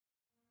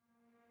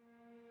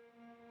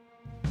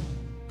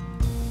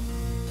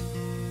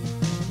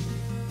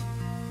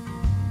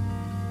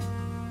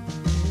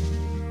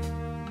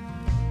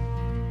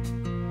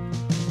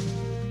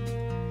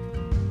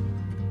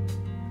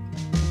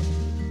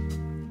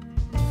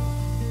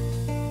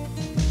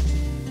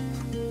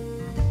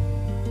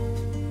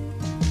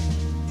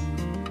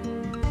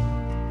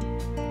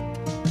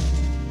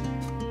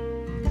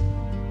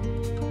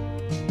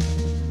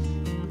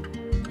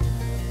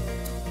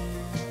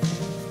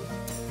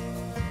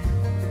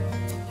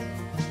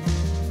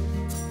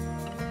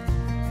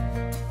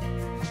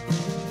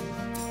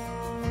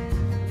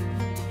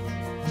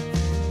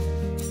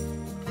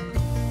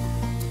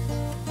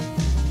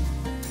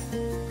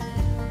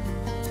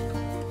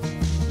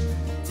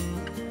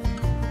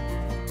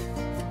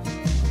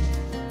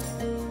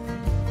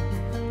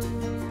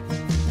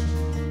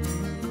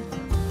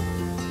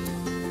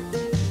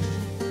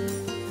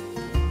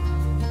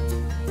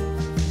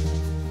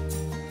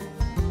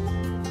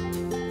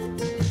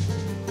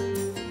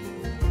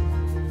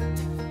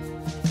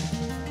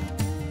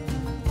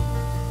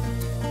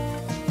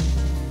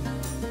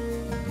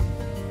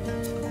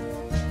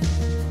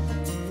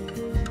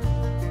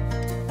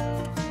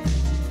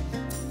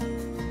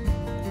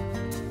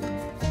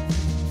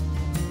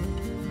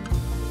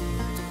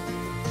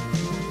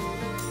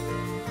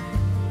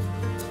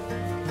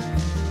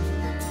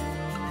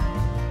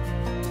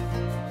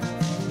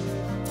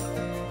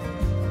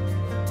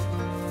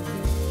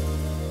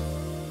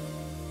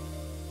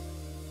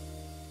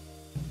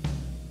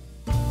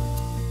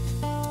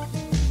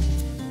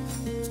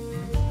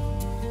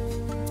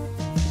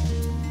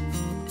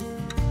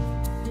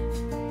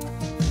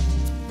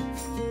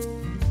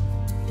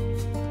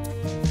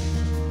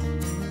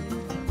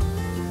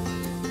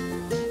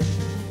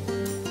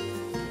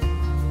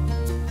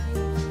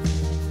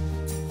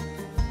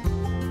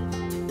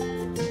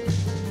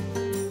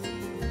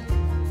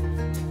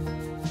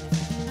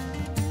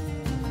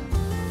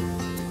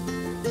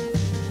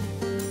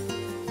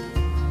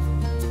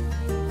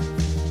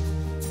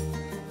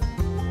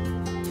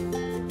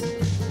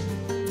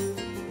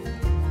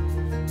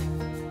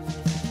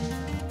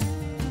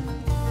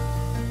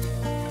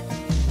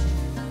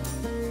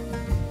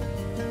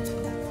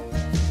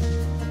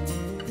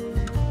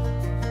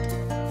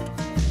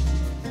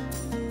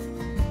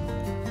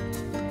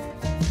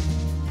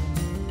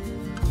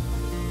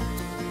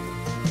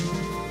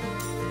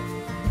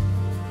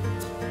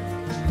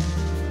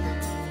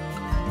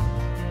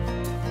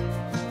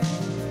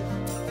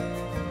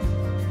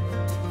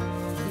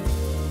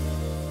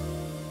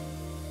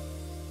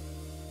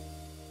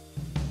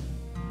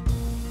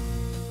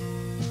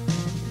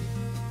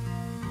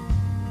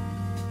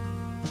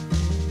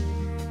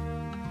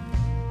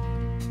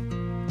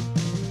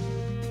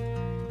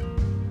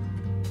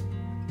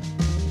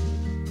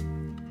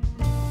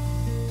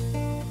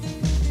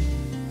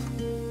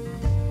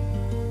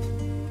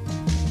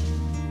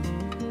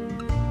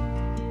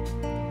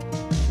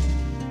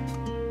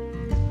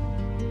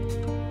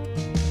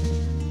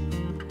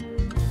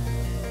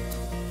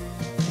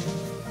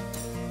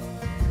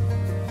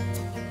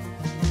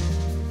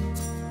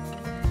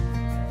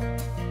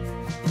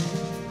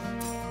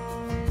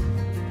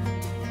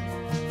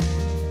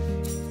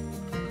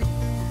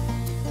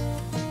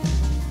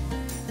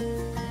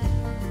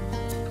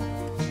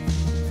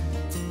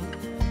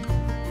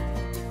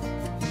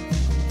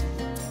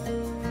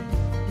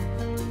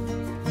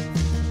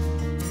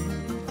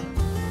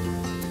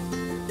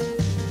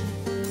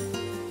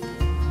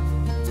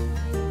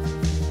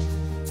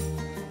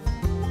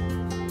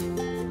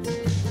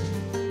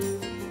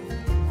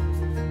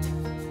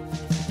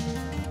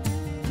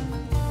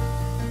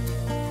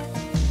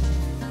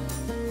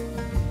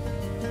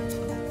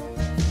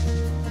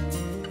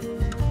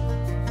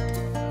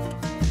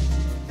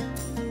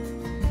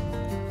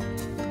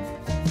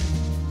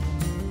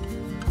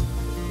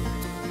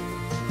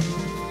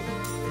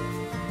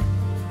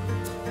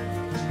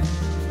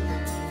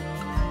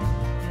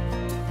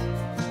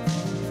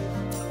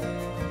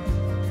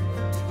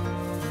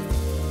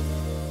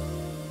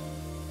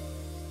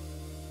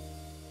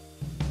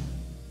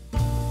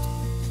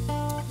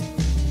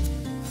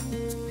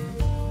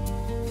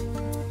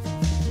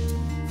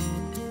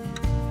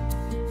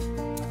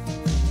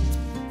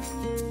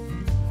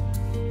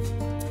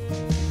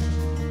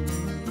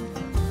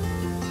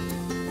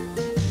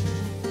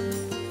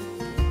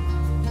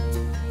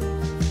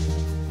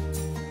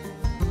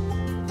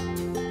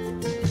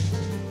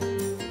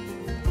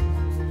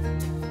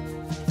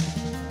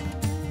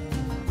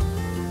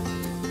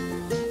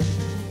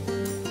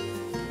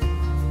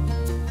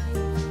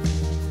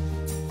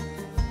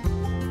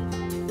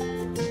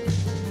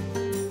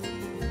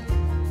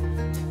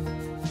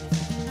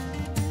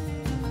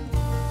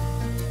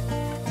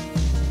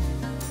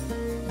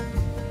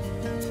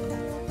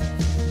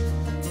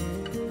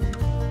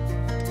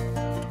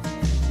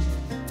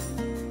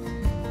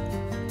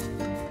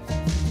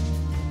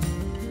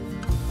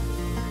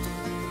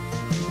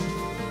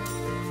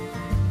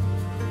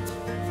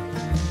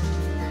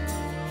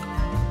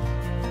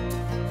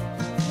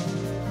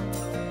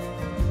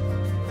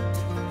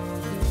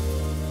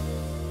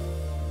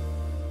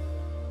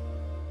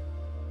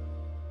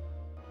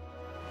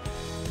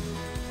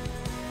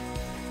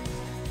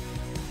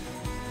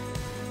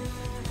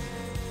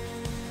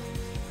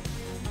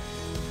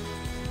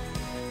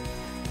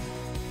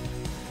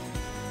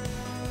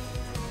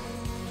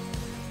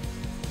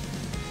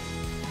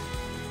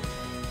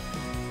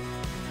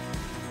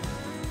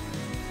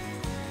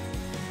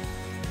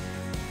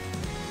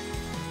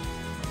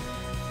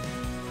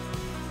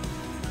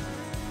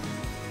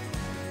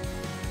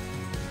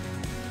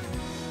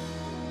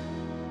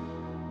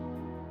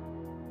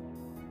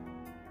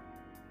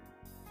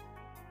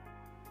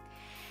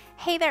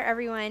Hey there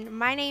everyone,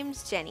 my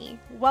name's Jenny.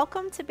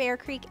 Welcome to Bear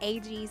Creek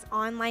AG's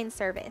online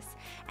service,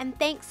 and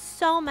thanks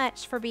so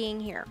much for being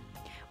here.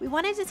 We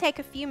wanted to take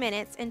a few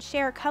minutes and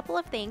share a couple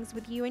of things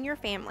with you and your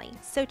family,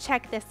 so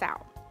check this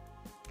out.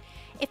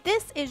 If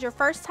this is your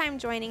first time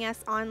joining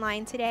us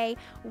online today,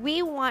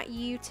 we want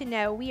you to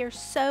know we are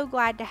so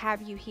glad to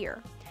have you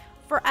here.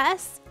 For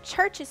us,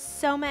 church is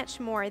so much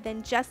more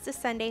than just a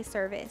Sunday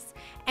service,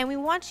 and we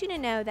want you to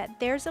know that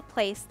there's a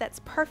place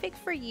that's perfect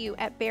for you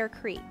at Bear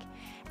Creek.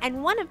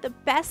 And one of the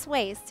best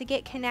ways to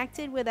get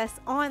connected with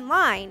us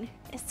online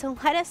is to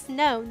let us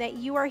know that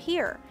you are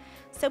here.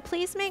 So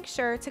please make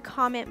sure to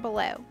comment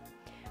below.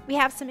 We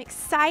have some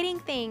exciting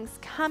things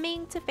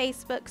coming to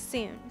Facebook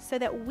soon so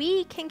that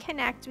we can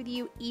connect with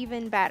you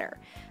even better.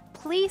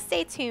 Please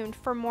stay tuned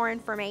for more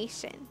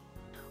information.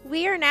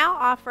 We are now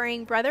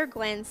offering Brother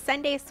Glenn's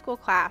Sunday school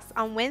class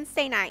on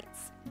Wednesday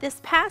nights.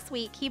 This past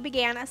week, he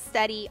began a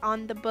study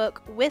on the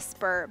book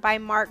Whisper by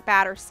Mark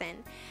Batterson.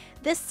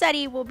 This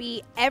study will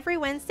be every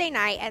Wednesday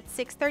night at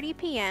 6:30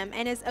 p.m.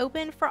 and is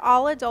open for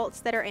all adults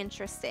that are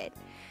interested.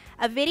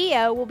 A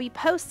video will be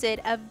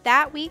posted of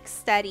that week's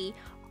study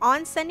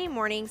on Sunday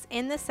mornings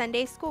in the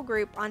Sunday school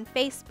group on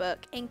Facebook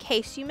in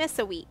case you miss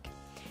a week.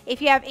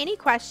 If you have any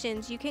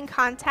questions, you can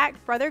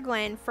contact Brother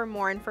Glenn for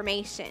more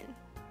information.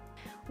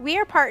 We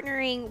are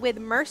partnering with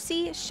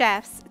Mercy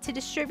Chefs to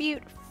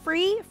distribute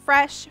free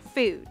fresh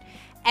food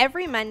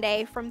every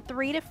Monday from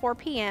 3 to 4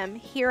 p.m.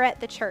 here at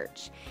the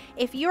church.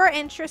 If you are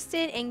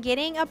interested in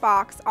getting a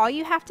box, all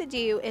you have to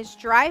do is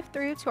drive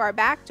through to our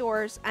back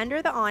doors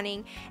under the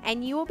awning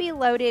and you will be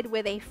loaded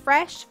with a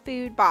fresh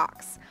food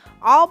box.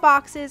 All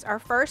boxes are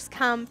first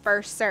come,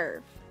 first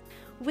serve.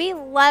 We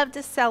love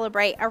to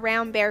celebrate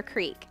around Bear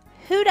Creek.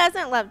 Who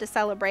doesn't love to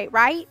celebrate,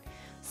 right?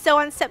 So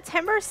on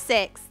September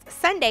 6th,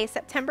 Sunday,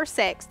 September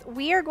 6th,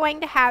 we are going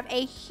to have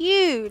a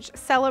huge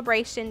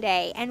celebration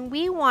day, and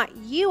we want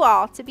you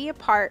all to be a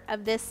part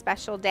of this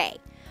special day.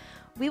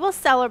 We will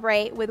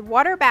celebrate with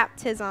water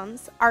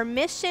baptisms, our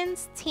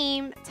missions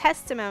team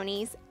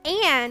testimonies,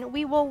 and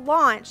we will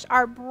launch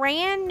our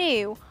brand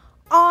new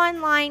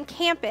online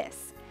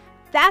campus.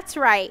 That's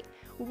right,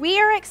 we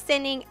are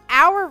extending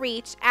our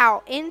reach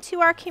out into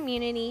our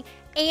community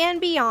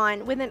and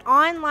beyond with an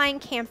online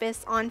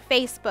campus on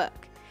Facebook.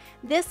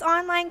 This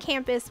online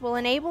campus will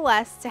enable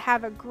us to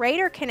have a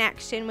greater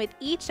connection with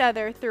each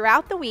other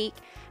throughout the week,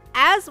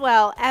 as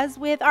well as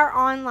with our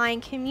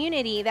online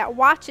community that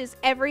watches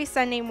every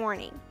Sunday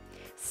morning.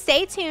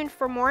 Stay tuned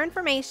for more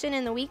information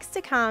in the weeks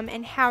to come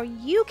and how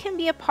you can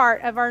be a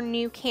part of our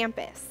new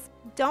campus.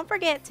 Don't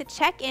forget to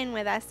check in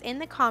with us in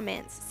the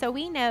comments so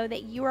we know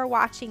that you are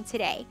watching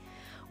today.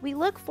 We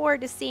look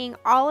forward to seeing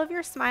all of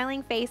your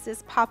smiling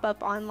faces pop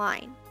up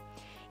online.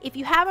 If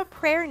you have a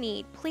prayer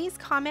need, please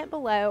comment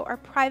below or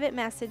private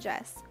message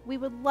us. We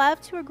would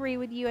love to agree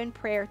with you in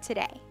prayer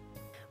today.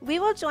 We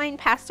will join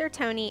Pastor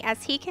Tony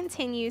as he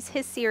continues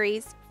his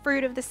series,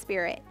 Fruit of the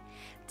Spirit.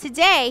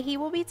 Today, he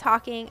will be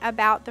talking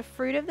about the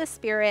fruit of the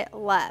Spirit,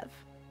 love.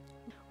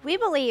 We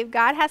believe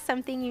God has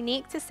something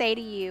unique to say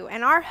to you,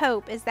 and our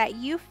hope is that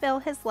you feel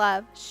his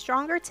love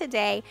stronger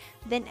today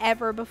than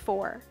ever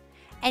before.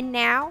 And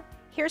now,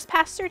 here's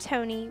Pastor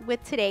Tony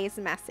with today's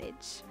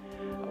message.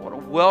 I want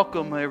to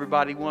welcome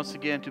everybody once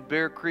again to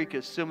Bear Creek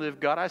Assembly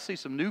of God. I see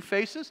some new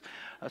faces,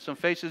 some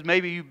faces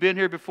maybe you've been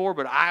here before,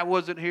 but I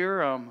wasn't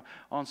here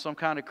on some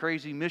kind of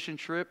crazy mission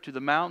trip to the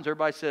mountains.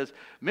 Everybody says,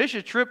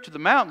 mission trip to the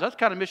mountains, that's the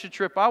kind of mission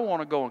trip I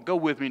want to go on. Go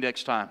with me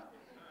next time.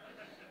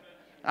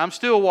 I'm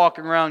still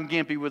walking around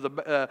gimpy with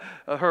a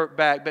hurt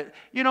back. But,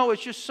 you know,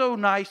 it's just so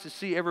nice to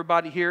see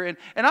everybody here.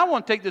 And I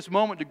want to take this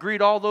moment to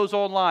greet all those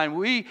online.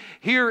 We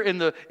here in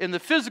the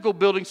physical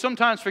building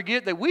sometimes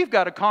forget that we've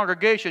got a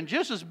congregation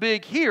just as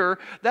big here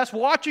that's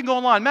watching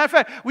online. Matter of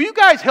fact, will you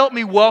guys help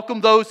me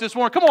welcome those this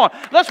morning? Come on,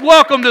 let's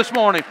welcome this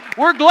morning.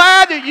 We're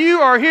glad that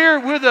you are here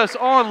with us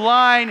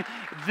online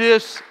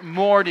this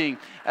morning.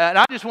 And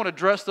I just want to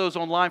address those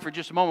online for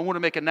just a moment. I want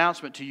to make an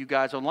announcement to you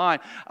guys online.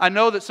 I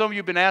know that some of you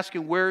have been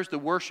asking, where's the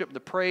worship,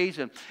 the praise?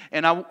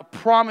 And I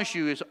promise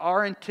you, it's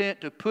our intent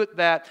to put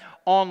that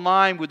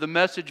online with the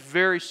message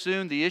very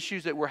soon. The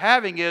issues that we're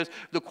having is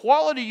the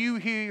quality you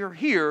hear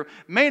here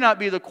may not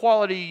be the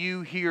quality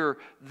you hear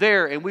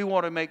there. And we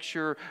want to make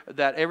sure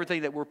that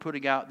everything that we're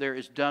putting out there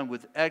is done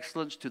with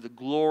excellence to the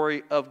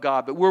glory of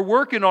God. But we're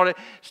working on it.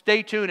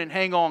 Stay tuned and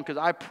hang on, because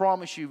I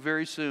promise you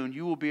very soon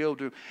you will be able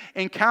to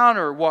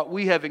encounter what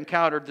we have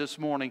encountered this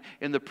morning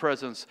in the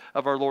presence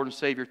of our Lord and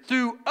Savior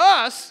through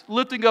us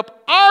lifting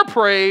up our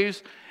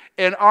praise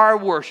and our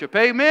worship.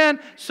 Amen.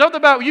 Something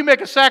about when you make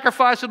a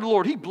sacrifice to the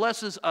Lord, he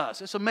blesses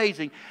us. It's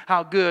amazing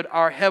how good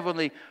our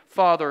Heavenly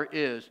Father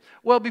is.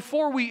 Well,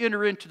 before we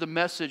enter into the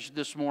message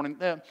this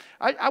morning,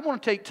 I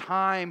want to take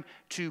time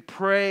to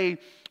pray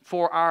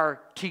for our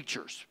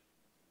teachers.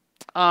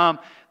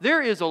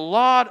 There is a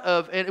lot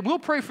of, and we'll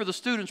pray for the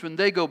students when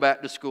they go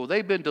back to school.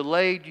 They've been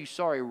delayed. You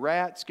sorry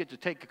rats get to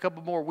take a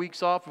couple more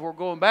weeks off before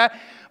going back.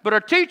 But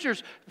our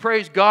teachers,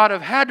 praise God,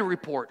 have had to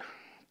report.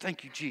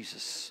 Thank you,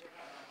 Jesus.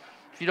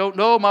 If you don't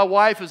know, my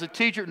wife is a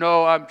teacher.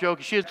 No, I'm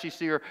joking. She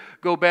see her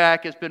go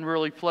back. It's been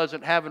really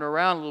pleasant having her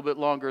around a little bit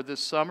longer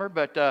this summer.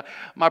 But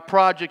my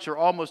projects are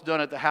almost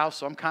done at the house,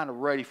 so I'm kind of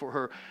ready for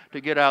her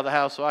to get out of the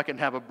house so I can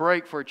have a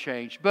break for a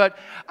change. But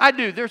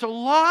there's a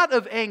lot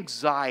of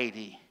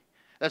anxiety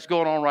that's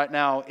going on right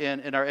now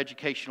in our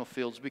educational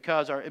fields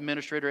because our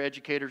administrator,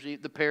 educators,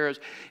 the paras,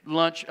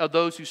 lunch,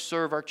 those who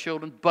serve our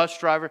children, bus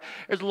driver.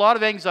 There's a lot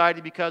of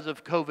anxiety because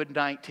of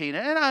COVID-19,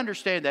 and I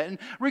understand that. And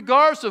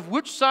regardless of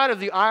which side of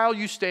the aisle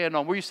you stand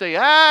on, where you say,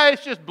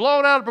 it's just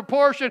blown out of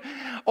proportion,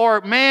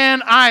 or,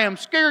 man, I am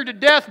scared to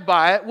death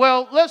by it,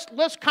 well,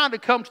 let's kind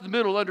of come to the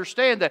middle and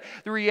understand that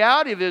the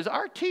reality of it is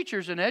our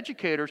teachers and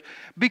educators,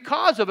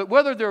 because of it,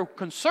 whether they're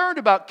concerned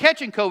about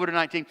catching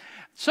COVID-19,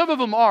 some of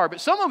them are, but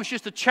some of them it's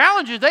just the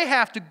challenges they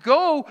have to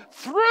go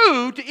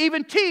through to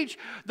even teach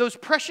those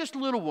precious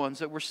little ones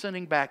that we're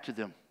sending back to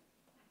them.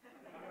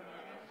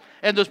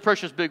 And those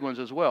precious big ones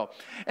as well.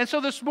 And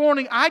so this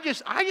morning, I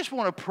just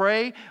want to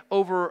pray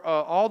over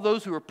all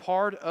those who are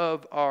part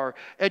of our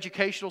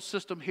educational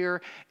system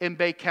here in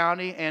Bay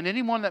County, and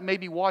anyone that may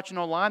be watching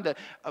online. That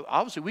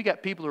obviously we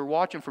got people who are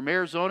watching from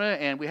Arizona,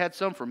 and we had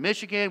some from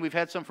Michigan, we've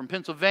had some from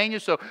Pennsylvania.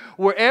 So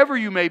wherever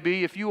you may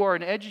be, if you are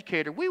an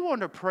educator, we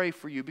want to pray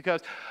for you because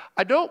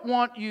I don't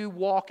want you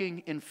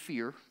walking in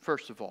fear.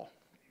 First of all,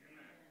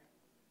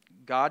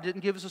 God didn't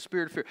give us a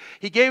spirit of fear.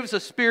 He gave us a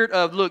spirit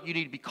of, look, you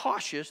need to be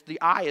cautious.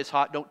 The eye is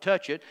hot. Don't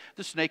touch it.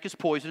 The snake is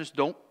poisonous.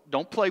 Don't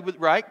play with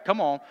it, right?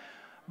 Come on.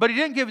 But he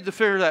didn't give you the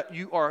fear that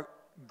you are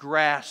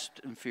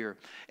grasped in fear.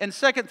 And the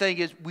second thing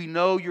is we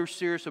know you're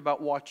serious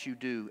about what you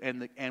do.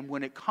 And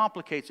when it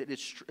complicates it,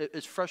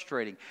 it's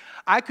frustrating.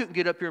 I couldn't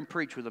get up here and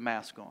preach with a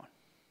mask on.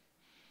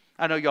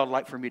 I know y'all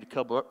like for me to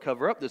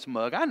cover up this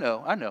mug. I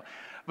know.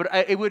 But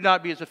it would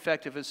not be as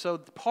effective. And so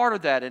part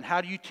of that, and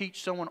how do you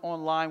teach someone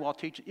online while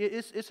teaching,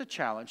 it's a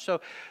challenge. So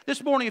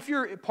this morning, if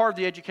you're part of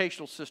the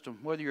educational system,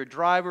 whether you're a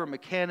driver, a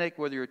mechanic,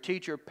 whether you're a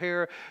teacher, a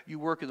para, you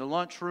work in the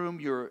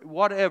lunchroom, you're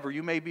whatever,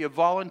 you may be a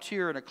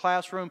volunteer in a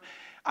classroom,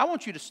 I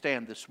want you to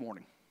stand this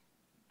morning.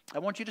 I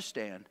want you to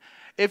stand.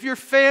 If your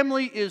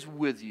family is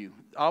with you,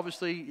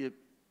 obviously,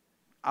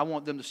 I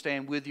want them to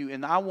stand with you,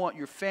 and I want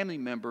your family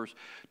members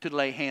to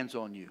lay hands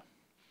on you.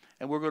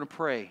 And we're going to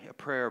pray a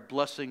prayer of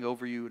blessing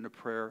over you and a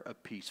prayer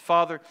of peace.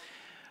 Father,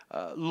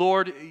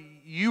 Lord,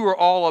 you are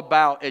all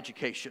about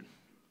education.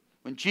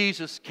 When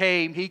Jesus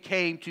came, he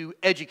came to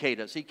educate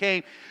us. He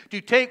came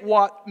to take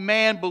what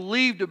man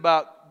believed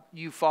about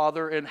you,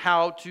 Father, and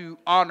how to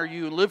honor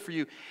you and live for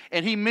you.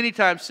 And he many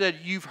times said,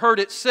 you've heard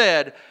it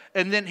said,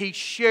 and then he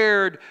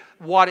shared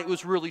what it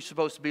was really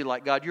supposed to be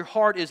like. God, your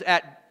heart is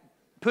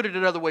put it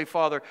another way,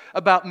 Father,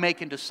 about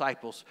making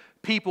disciples,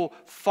 people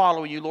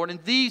following you, Lord.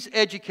 And these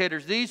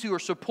educators, these who are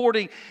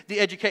supporting the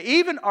education,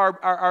 even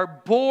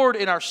our board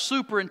and our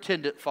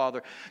superintendent,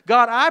 Father,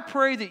 God, I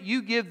pray that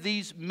you give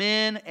these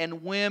men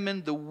and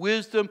women the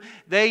wisdom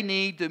they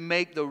need to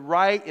make the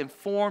right,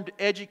 informed,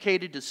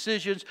 educated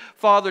decisions,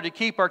 Father, to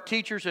keep our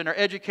teachers and our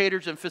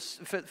educators and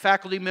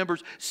faculty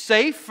members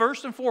safe,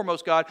 first and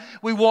foremost, God.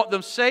 We want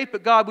them safe,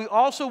 but God, we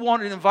also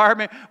want an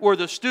environment where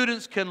the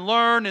students can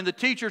learn and the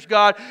teachers,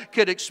 God,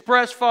 can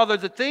express, Father,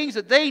 the things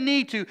that they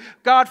need to,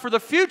 God, for the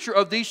future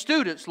of these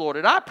students, Lord.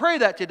 And I pray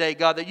that today,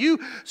 God, that you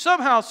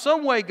somehow,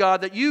 some way,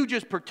 God, that you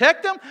just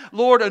protect them.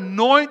 Lord,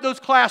 anoint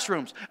those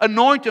classrooms.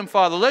 Anoint them,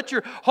 Father. Let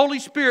your Holy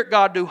Spirit,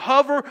 God, do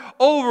hover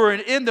over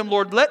and in them,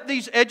 Lord. Let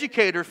these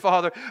educators,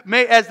 Father,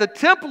 may, as the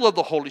temple of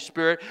the Holy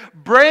Spirit,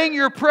 bring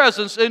your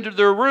presence into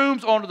their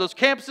rooms, onto those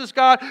campuses,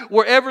 God,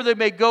 wherever they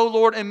may go,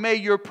 Lord, and may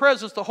your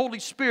presence, the Holy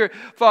Spirit,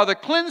 Father,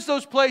 cleanse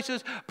those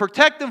places,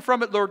 protect them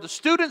from it, Lord, the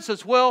students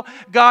as well,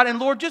 God,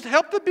 and Lord, just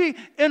help them be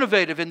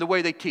innovative in the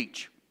way they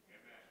teach.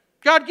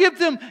 God,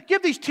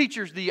 give these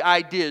teachers the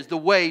ideas, the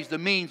ways, the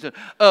means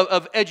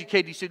of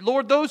educating.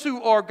 Lord, those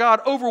who are,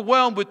 God,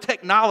 overwhelmed with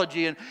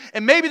technology and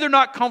maybe they're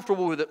not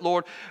comfortable with it,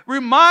 Lord,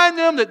 remind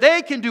them that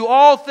they can do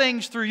all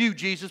things through you,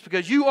 Jesus,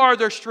 because you are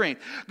their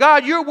strength.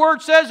 God, your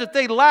word says if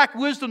they lack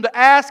wisdom to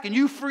ask and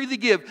you freely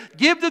give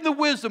them the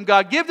wisdom,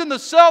 God. Give them the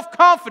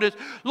self-confidence,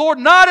 Lord,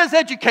 not as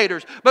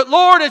educators, but,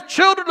 Lord, as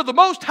children of the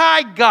Most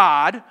High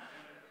God,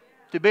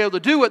 to be able to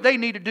do what they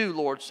need to do,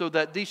 Lord, so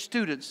that these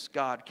students,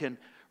 God, can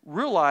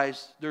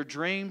realize their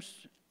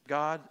dreams,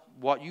 God,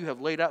 what you have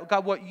laid out.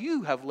 God, what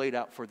you have laid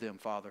out for them,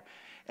 Father.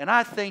 And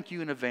I thank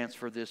you in advance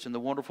for this in the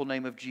wonderful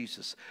name of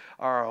Jesus,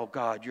 our,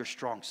 God, your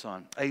strong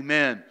Son.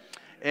 Amen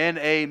and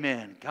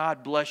amen.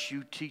 God bless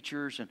you,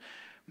 teachers. And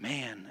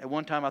man, at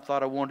one time I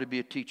thought I wanted to be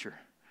a teacher.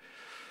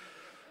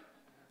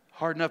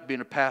 Hard enough being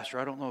a pastor.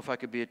 I don't know if I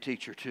could be a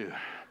teacher too.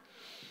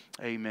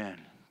 Amen.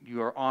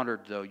 You are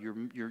honored, though.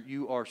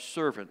 You are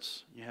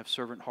servants. You have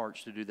servant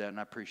hearts to do that, and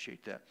I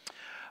appreciate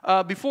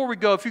that. Before we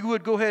go, if you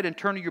would, go ahead and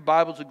turn to your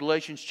Bibles to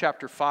Galatians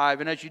chapter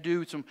 5. And as you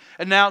do, some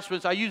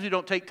announcements. I usually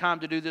don't take time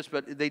to do this,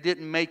 but they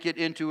didn't make it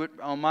into it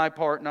on my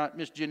part, not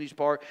Miss Jenny's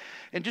part.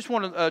 And just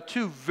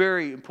two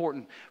very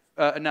important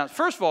announced.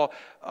 First of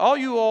all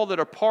you all that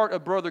are part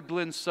of Brother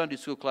Glenn's Sunday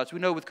school class, we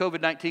know with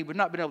COVID-19 we've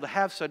not been able to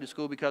have Sunday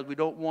school because we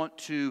don't want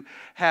to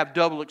have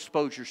double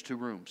exposures to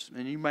rooms.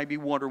 And you might be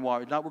wondering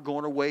why. Not we're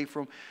going away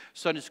from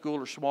Sunday school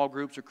or small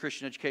groups or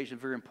Christian education,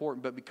 very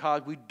important, but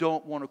because we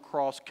don't want to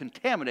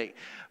cross-contaminate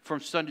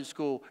from Sunday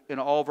school in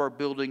all of our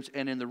buildings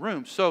and in the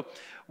rooms. So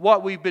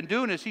what we've been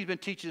doing is he's been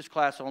teaching his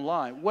class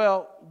online.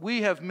 Well,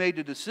 we have made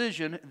a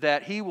decision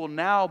that he will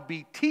now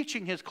be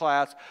teaching his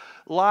class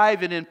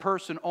live and in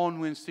person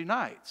on Wednesday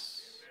nights.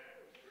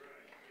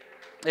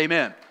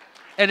 Amen.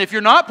 And if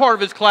you're not part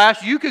of his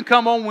class, you can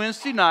come on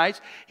Wednesday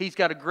nights. He's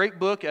got a great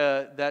book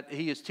that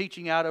he is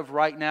teaching out of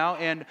right now,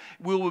 and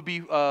we will be,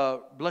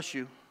 bless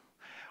you,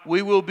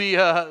 we will be,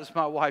 it's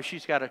my wife, she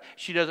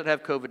doesn't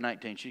have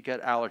COVID-19, she's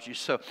got allergies,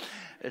 so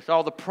it's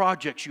all the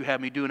projects you have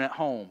me doing at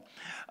home.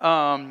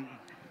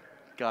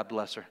 God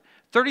bless her.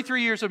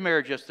 33 years of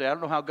marriage yesterday. I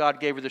don't know how God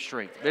gave her the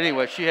strength. But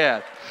anyway, she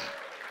has.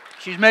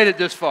 She's made it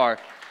this far.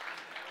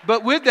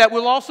 But with that,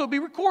 we'll also be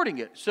recording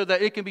it so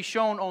that it can be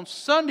shown on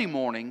Sunday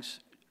mornings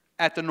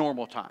at the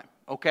normal time.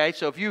 Okay?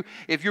 So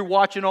if you're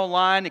watching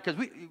online, because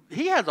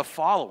he has a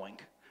following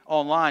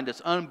online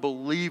that's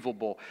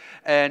unbelievable.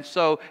 And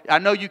so I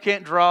know you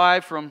can't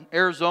drive from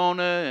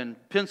Arizona and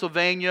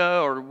Pennsylvania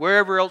or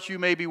wherever else you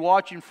may be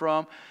watching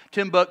from,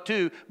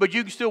 Timbuktu, but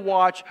you can still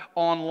watch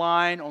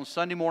online on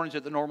Sunday mornings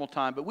at the normal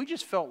time. But we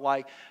just felt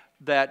like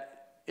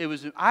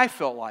I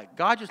felt like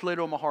God just laid it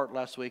on my heart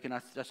last week, and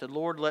I said,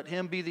 Lord, let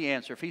him be the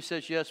answer. If he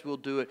says yes, we'll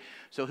do it.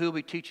 So he'll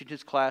be teaching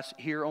his class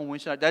here on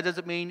Wednesday night. That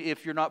doesn't mean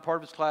if you're not part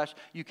of his class,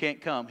 you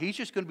can't come. He's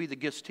just going to be the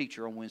guest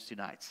teacher on Wednesday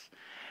nights.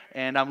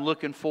 And I'm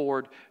looking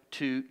forward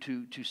to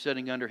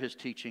sitting under his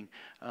teaching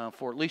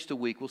for at least a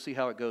week. We'll see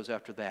how it goes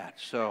after that.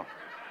 So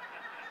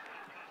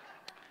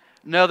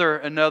another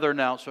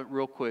announcement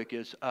real quick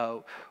is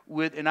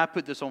and I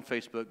put this on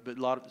Facebook, but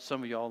a lot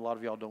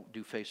of y'all don't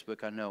do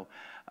Facebook. I know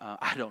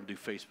I don't do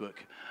Facebook,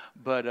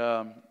 but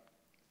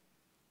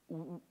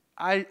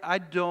I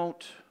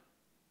don't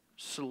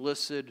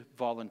solicit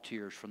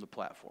volunteers from the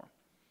platform.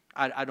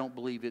 I don't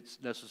believe it's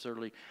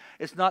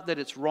not that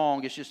it's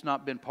wrong, it's just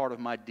not been part of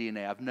my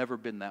DNA. I've never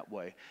been that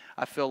way.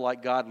 I feel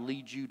like God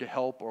leads you to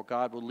help, or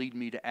God will lead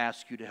me to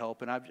ask you to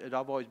help, and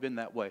I've always been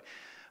that way.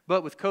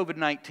 But with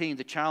COVID-19,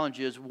 the challenge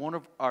is one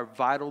of our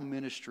vital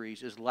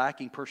ministries is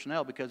lacking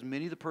personnel, because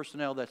many of the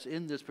personnel that's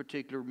in this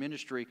particular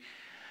ministry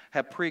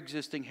have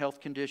pre-existing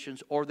health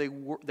conditions, or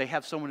they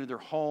have someone in their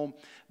home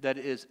that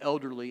is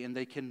elderly and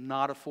they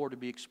cannot afford to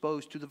be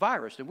exposed to the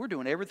virus. And we're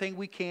doing everything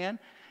we can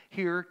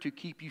here to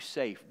keep you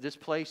safe. This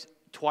place,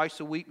 twice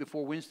a week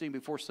before Wednesday and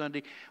before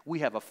Sunday, we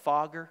have a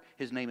fogger.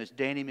 His name is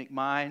Danny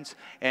McMines,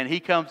 and he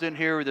comes in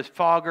here with this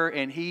fogger,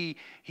 and he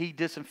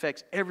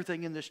disinfects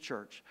everything in this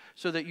church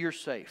so that you're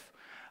safe.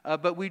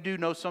 But we do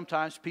know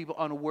sometimes people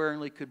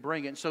unawarely could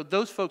bring it. And so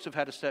those folks have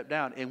had to step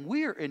down. And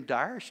we are in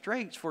dire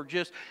straits for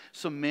just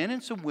some men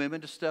and some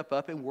women to step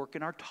up and work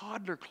in our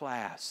toddler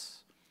class.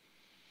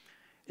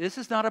 This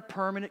is not a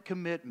permanent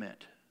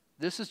commitment.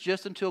 This is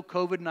just until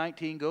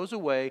COVID-19 goes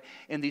away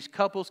and these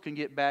couples can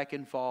get back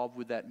involved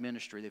with that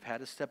ministry. They've had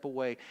to step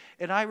away.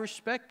 And I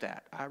respect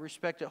that. I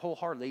respect it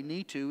wholeheartedly. They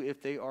need to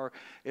if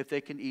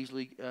they can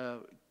easily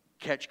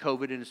catch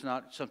COVID and it's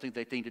not something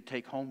they need to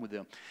take home with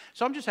them.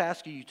 So I'm just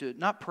asking you to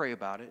not pray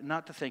about it,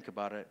 not to think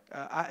about it.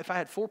 If I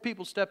had 4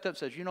 people stepped up and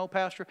says,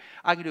 Pastor,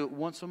 I can do it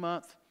once a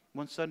month,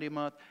 one Sunday a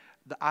month,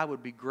 I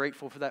would be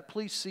grateful for that.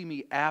 Please see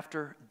me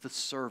after the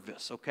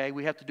service, okay?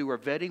 We have to do our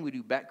vetting. We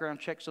do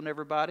background checks on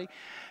everybody.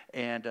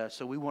 And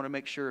so we want to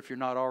make sure if you're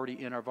not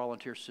already in our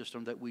volunteer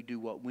system that we do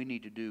what we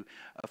need to do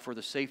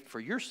for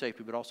your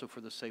safety, but also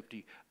for the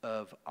safety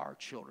of our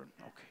children.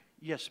 Okay.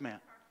 Yes, ma'am.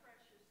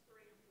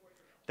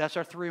 That's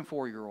our 3 and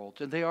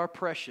 4-year-olds, and they are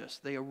precious.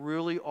 They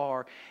really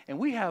are. And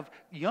we have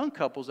young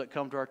couples that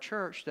come to our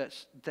church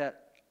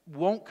that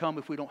won't come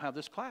if we don't have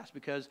this class,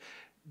 because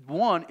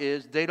one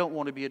is they don't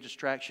want to be a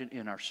distraction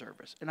in our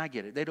service. And I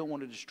get it. They don't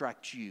want to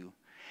distract you.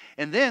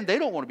 And then they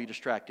don't want to be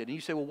distracted. And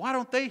you say, well, why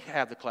don't they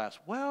have the class?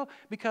 Well,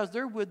 because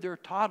they're with their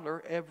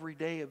toddler every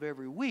day of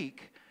every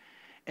week.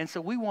 And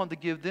so we want to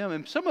give them,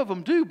 and some of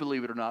them do,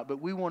 believe it or not,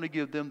 but we want to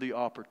give them the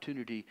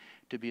opportunity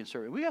to be in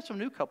service. We got some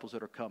new couples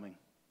that are coming.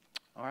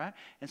 All right?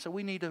 And so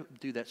we need to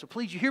do that. So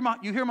please, you hear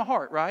my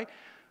heart, right?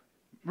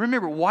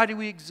 Remember, why do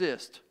we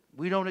exist?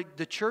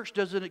 The church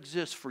doesn't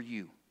exist for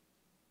you.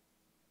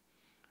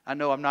 I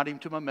know I'm not even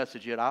to my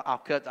message yet.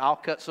 I'll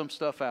cut some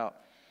stuff out.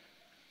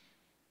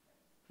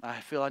 I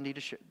feel I need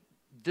to share.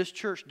 This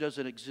church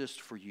doesn't exist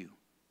for you.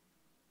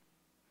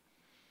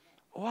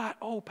 What?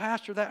 Oh,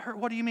 Pastor, that hurt.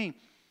 What do you mean?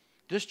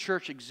 This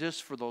church exists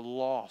for the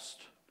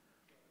lost.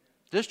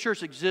 This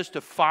church exists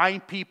to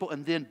find people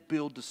and then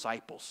build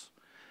disciples.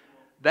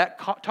 That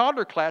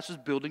toddler class is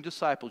building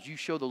disciples. You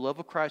show the love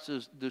of Christ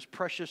to this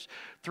precious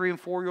 3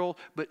 and 4-year-old,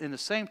 but in the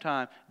same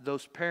time,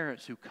 those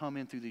parents who come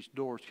in through these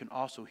doors can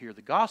also hear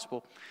the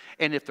gospel,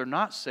 and if they're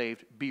not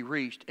saved, be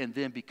reached and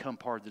then become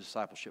part of the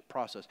discipleship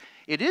process.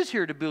 It is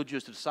here to build you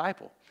as a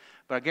disciple,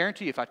 but I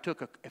guarantee you, if I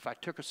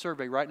took a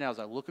survey right now as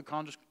I look at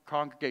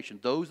congregation,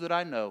 those that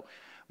I know,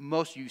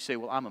 Most of you say,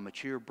 well, I'm a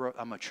mature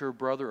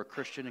brother, a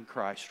Christian in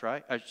Christ,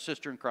 right? A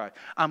sister in Christ.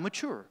 I'm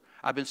mature.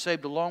 I've been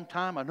saved a long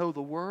time. I know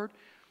the Word.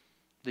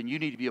 Then you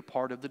need to be a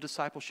part of the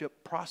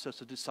discipleship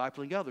process of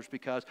discipling others,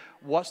 because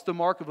what's the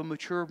mark of a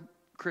mature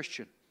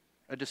Christian?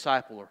 A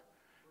discipler.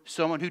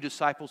 Someone who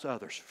disciples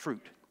others.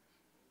 Fruit.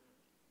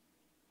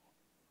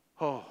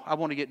 Oh, I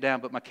want to get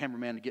down, but my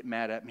cameraman would get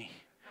mad at me.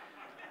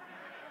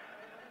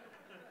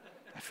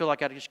 I feel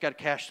like I just got to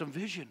cast some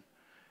vision.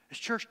 This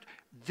church,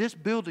 this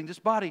building, this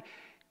body,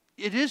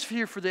 it is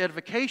here for the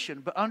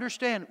edification, but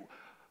understand,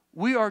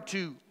 we are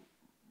to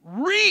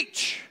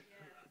reach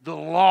the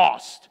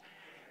lost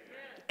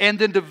and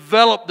then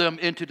develop them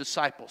into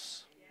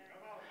disciples.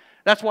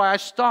 That's why I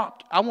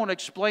stopped. I want to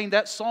explain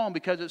that song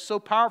because it's so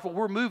powerful.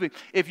 We're moving.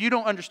 If you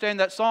don't understand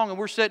that song and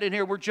we're sitting in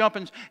here, we're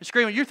jumping and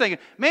screaming, you're thinking,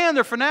 man,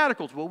 they're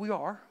fanaticals. Well, we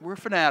are. We're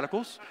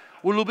fanaticals.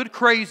 We're a little bit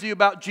crazy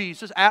about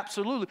Jesus,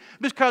 absolutely,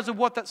 because of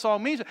what that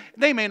song means.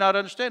 They may not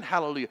understand,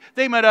 hallelujah.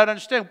 They may not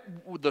understand,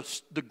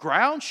 the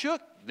ground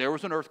shook, there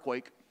was an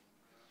earthquake.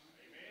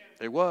 Amen.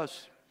 There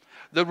was.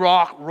 The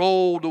rock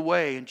rolled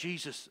away, and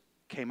Jesus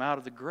came out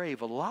of the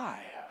grave alive.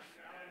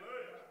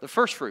 The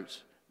first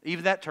fruits,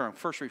 even that term,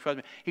 first fruits,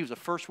 he was the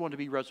first one to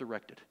be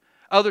resurrected.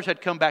 Others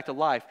had come back to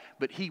life,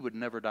 but he would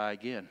never die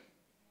again.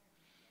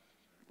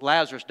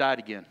 Lazarus died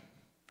again.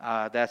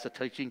 That's a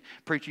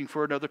preaching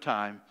for another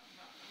time.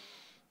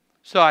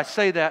 So I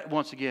say that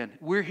once again.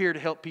 We're here to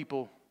help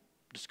people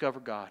discover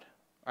God,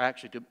 or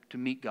actually to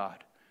meet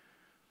God,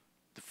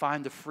 to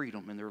find the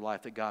freedom in their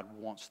life that God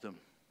wants them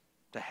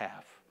to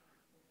have,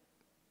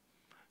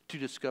 to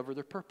discover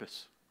their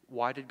purpose.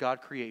 Why did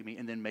God create me?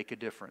 And then make a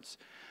difference.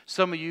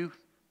 Some of you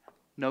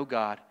know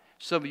God.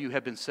 Some of you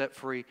have been set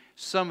free.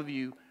 Some of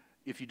you,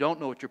 if you don't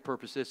know what your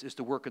purpose is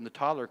to work in the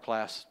toddler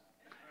class.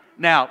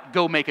 Now,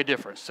 go make a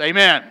difference.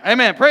 Amen.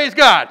 Amen. Praise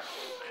God.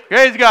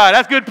 Praise God.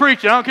 That's good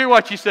preaching. I don't care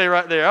what you say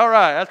right there. All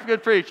right. That's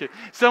good preaching.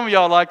 Some of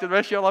y'all liked it. The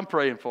rest of y'all I'm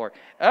praying for.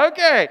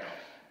 Okay.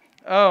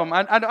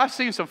 I've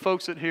seen some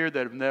folks in here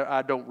that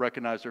I don't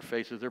recognize their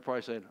faces. They're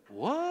probably saying,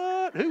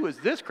 what? Who is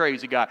this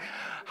crazy guy?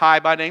 Hi,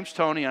 my name's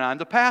Tony, and I'm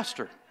the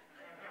pastor.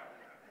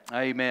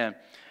 Amen.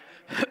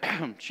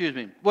 Excuse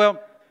me. Well,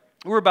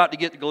 we're about to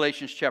get to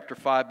Galatians chapter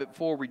 5, but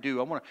before we do,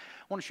 I want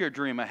to share a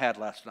dream I had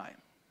last night.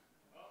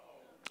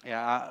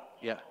 Yeah.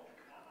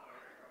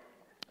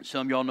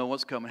 Some of y'all know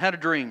what's coming. I had a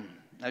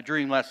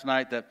dream last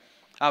night that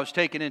I was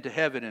taken into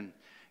heaven, and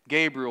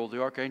Gabriel,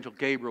 the archangel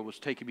Gabriel, was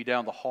taking me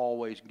down the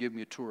hallways and giving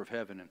me a tour of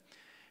heaven.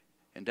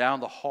 And down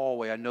the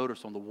hallway, I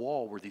noticed on the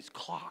wall were these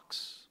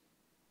clocks.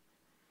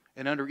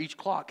 And under each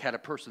clock had a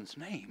person's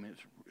name.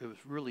 It was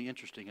really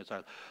interesting as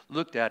I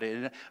looked at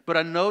it. But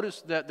I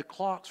noticed that the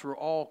clocks were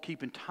all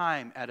keeping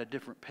time at a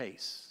different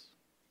pace.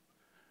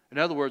 In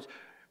other words,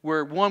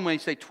 where one, when you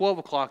say 12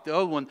 o'clock, the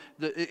other one,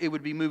 it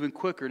would be moving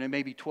quicker, and it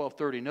may be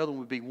 12:30. Another one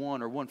would be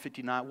 1 or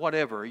 1:59,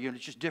 whatever.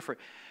 It's just different.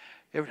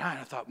 Every time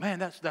I thought, man,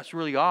 that's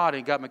really odd,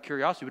 and got my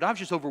curiosity. But I was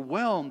just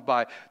overwhelmed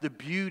by the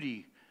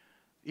beauty,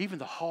 even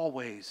the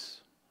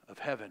hallways of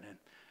heaven. And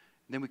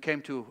then we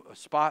came to a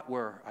spot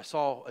where I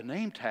saw a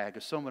name tag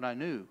of someone I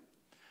knew,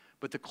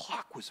 but the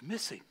clock was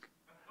missing.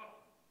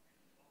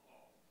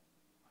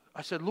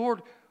 I said,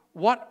 Lord,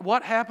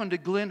 what happened to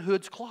Glenn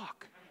Hood's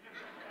clock?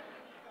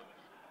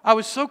 I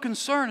was so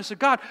concerned. I said,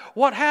 God,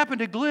 what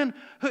happened to Glenn?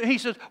 He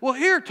says, well,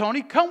 here,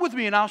 Tony, come with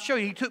me and I'll show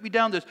you. He took me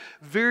down this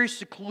very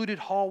secluded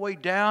hallway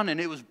down, and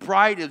it was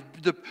bright. It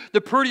was the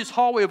prettiest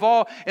hallway of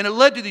all, and it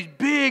led to these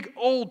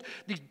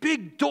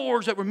big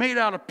doors that were made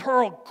out of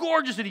pearl,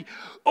 gorgeous, and he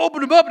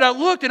opened them up, and I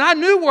looked, and I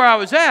knew where I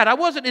was at. I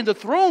wasn't in the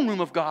throne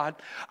room of God.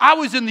 I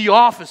was in the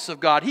office of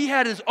God. He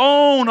had his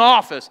own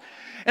office.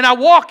 And I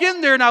walk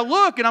in there, and I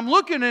look, and I'm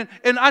looking, and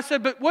I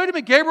said, but wait a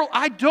minute, Gabriel,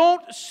 I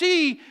don't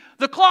see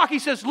the clock. He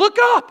says, look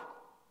up.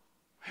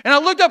 And I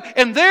looked up,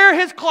 and there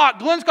his clock,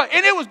 Glenn's clock,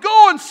 and it was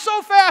going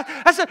so fast.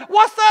 I said,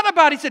 what's that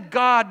about? He said,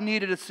 God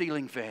needed a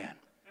ceiling fan.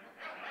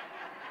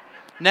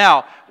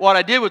 Now, what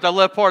I did was I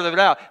left part of it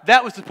out.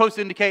 That was supposed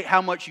to indicate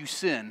how much you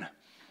sin.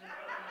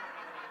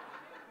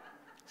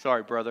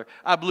 Sorry, brother.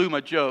 I blew my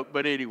joke,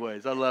 but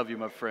anyways, I love you,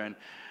 my friend.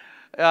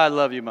 I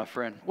love you, my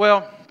friend.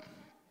 Well,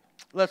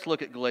 let's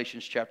look at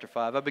Galatians chapter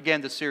 5. I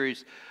began the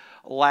series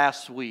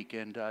last week,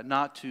 and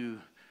not to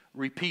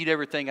repeat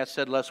everything I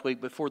said last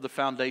week, but for the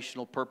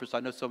foundational purpose.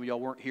 I know some of y'all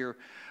weren't here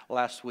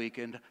last week,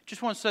 and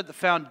just want to set the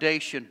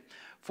foundation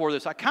for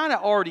this. I kind of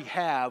already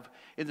have,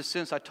 in the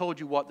sense I told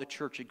you what the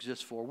church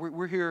exists for.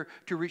 We're here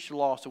to reach the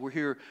lost, and we're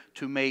here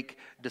to make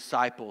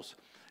disciples.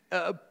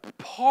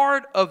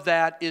 Part of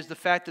that is the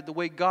fact that the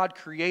way God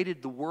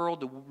created the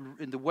world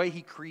and the way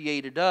He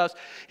created us,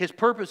 His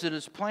purpose and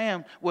His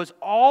plan was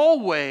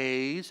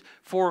always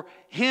for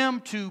Him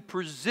to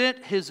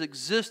present His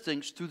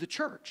existence through the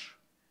church.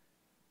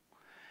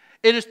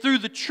 It is through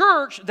the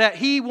church that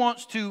He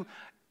wants to,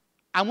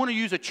 I want to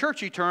use a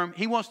churchy term,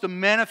 He wants to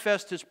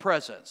manifest His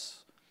presence.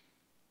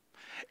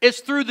 It's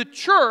through the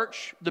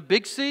church, the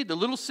big C, the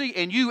little c,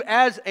 and you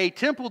as a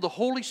temple of the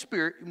Holy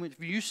Spirit. If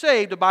you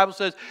saved, the Bible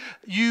says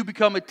you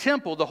become a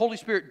temple. The Holy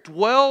Spirit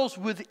dwells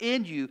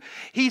within you.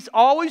 He's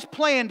always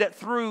planned that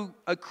through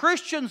a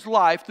Christian's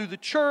life, through the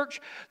church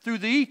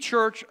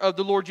of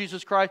the Lord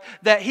Jesus Christ,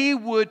 that He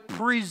would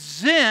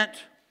present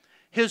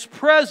His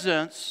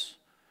presence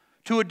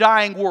to a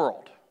dying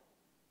world.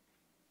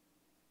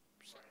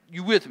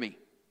 You with me?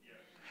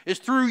 It's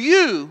through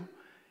you.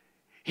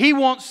 He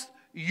wants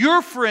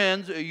your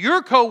friends,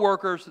 your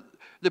co-workers,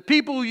 the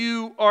people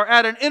you are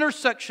at an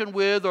intersection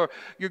with, or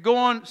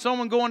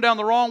someone going down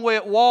the wrong way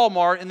at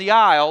Walmart in the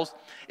aisles.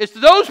 It's to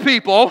those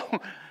people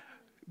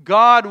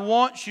God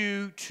wants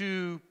you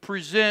to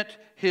present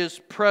His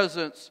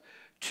presence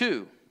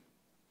to.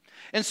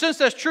 And since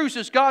that's true,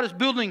 since God is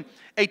building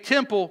a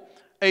temple,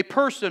 a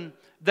person,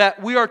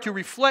 that we are to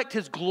reflect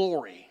His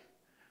glory.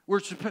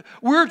 We're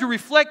to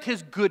reflect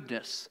His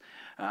goodness.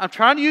 I'm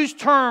trying to use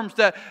terms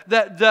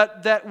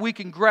that we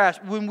can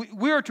grasp. When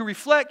we are to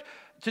reflect,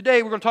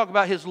 today we're going to talk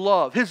about His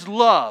love. His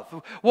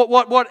love.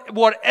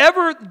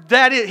 Whatever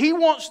that is, He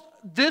wants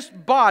this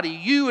body,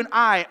 you and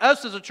I,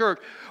 us as a church,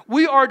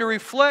 we are to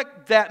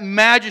reflect that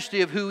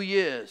majesty of who He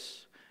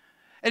is.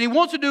 And He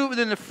wants to do it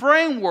within the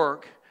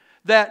framework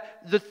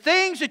that the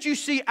things that you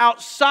see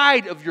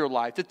outside of your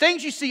life, the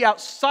things you see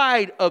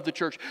outside of the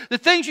church, the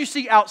things you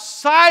see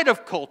outside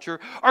of culture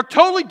are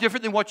totally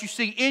different than what you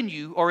see in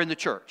you or in the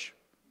church.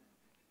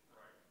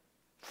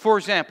 For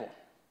example,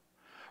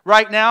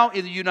 right now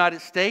in the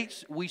United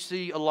States, we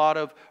see a lot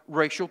of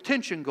racial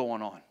tension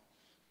going on.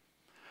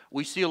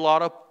 We see a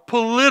lot of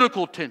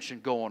political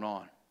tension going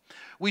on.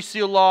 We see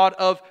a lot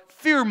of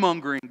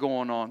fear-mongering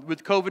going on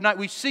with COVID-19.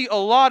 We see a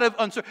lot of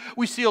uncertainty.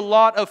 We see a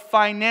lot of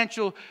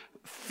financial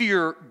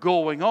fear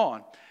going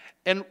on.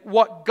 And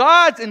what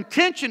God's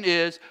intention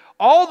is,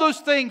 all those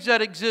things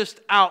that exist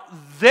out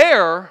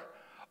there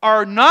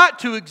are not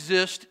to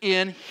exist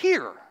in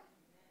here.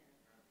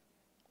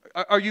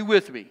 Are you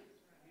with me?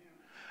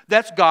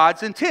 That's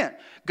God's intent.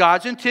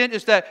 God's intent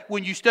is that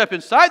when you step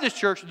inside this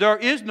church, there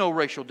is no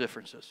racial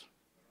differences.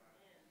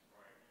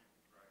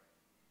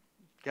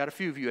 Got a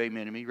few of you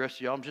amen to me. The rest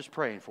of y'all, I'm just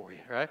praying for you,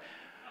 right?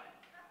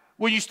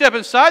 When you step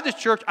inside this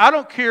church, I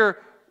don't care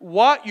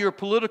what your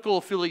political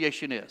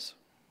affiliation is.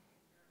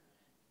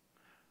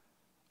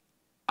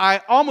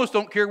 I almost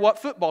don't care what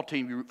football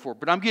team you root for,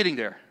 but I'm getting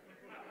there.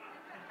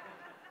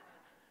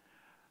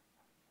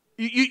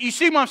 You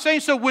see what I'm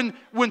saying? So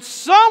when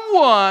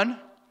someone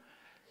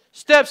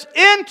steps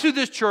into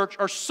this church,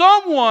 or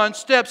someone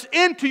steps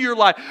into your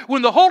life,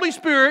 when the Holy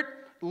Spirit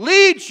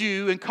leads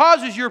you and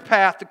causes your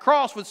path to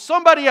cross with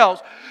somebody else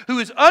who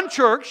is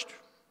unchurched,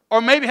 or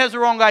maybe has the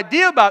wrong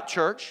idea about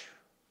church,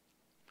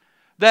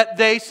 that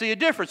they see a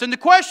difference. And the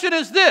question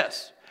is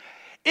this: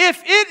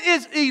 if it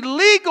is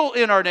illegal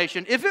in our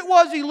nation, if it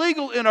was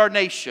illegal in our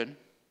nation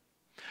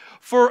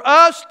for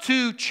us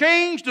to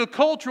change the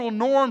cultural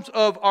norms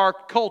of our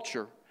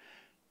culture,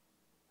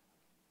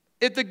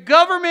 if the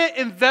government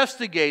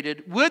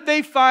investigated, would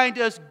they find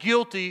us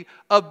guilty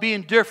of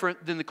being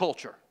different than the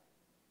culture?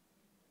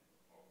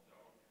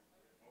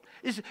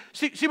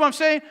 See what I'm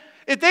saying?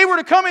 If they were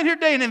to come in here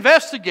today and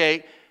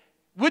investigate,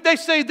 would they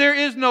say there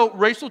is no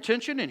racial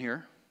tension in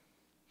here?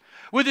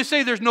 Would they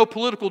say there's no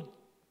political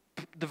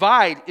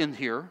divide in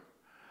here?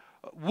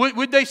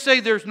 Would they say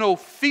there's no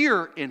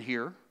fear in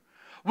here?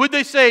 Would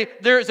they say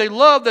there is a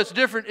love that's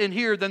different in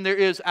here than there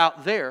is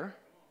out there?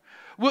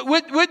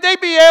 Would they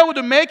be able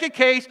to make a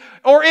case,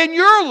 or in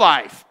your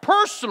life,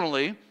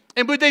 personally,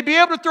 and would they be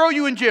able to throw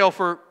you in jail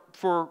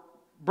for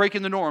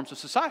breaking the norms of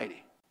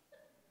society?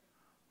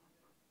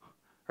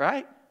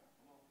 Right?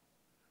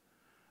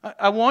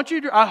 I want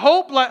you to,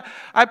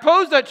 I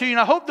posed that to you,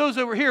 and I hope those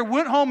that were here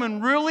went home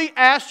and really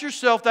asked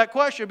yourself that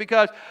question,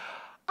 because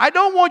I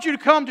don't want you to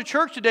come to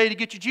church today to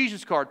get your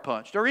Jesus card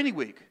punched, or any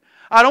week.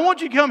 I don't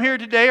want you to come here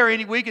today or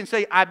any week and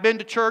say, I've been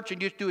to church, and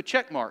just do a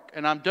check mark,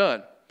 and I'm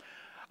done.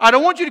 I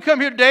don't want you to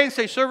come here today and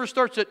say, service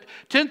starts at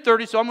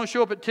 10:30, so I'm going to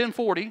show up at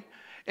 10:40,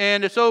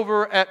 and it's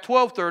over at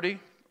 12:30,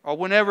 or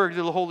whenever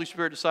the Holy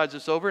Spirit decides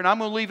it's over, and I'm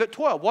going to leave at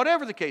 12,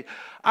 whatever the case.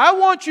 I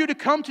want you to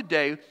come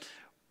today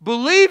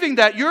believing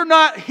that you're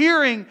not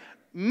hearing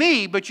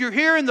me, but you're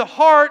hearing the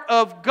heart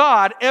of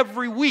God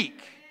every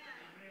week.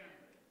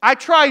 I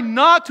try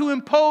not to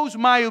impose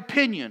my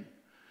opinion,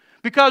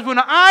 because when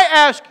I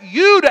ask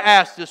you to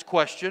ask this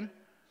question,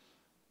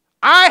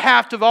 I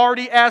have to have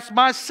already asked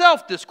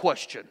myself this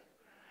question.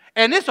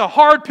 And it's a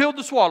hard pill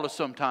to swallow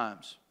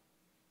sometimes.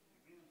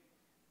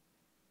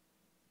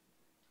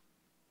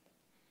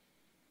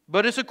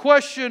 But it's a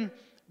question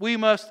we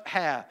must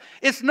have.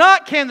 It's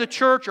not, can the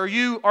church or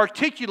you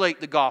articulate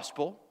the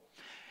gospel?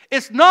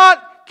 It's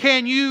not,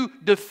 can you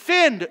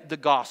defend the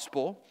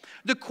gospel?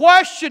 The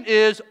question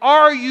is,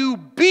 are you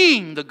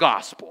being the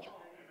gospel?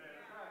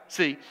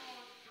 See,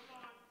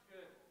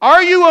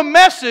 are you a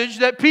message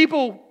that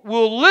people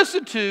will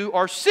listen to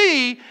or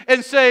see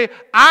and say,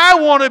 I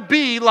want to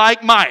be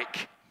like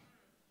Mike?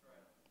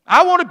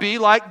 I want to be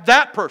like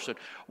that person.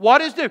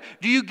 What is different?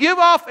 Do you give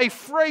off a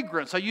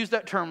fragrance? I used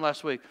that term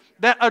last week.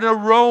 An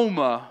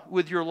aroma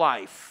with your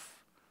life,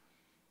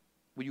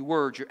 with your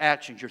words, your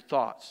actions, your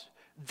thoughts,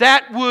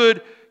 that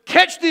would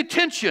catch the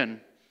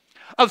attention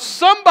of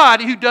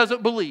somebody who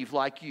doesn't believe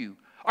like you,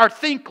 or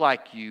think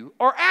like you,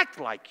 or act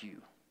like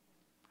you?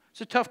 It's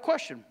a tough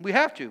question. We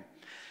have to.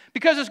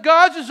 Because it's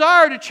God's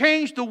desire to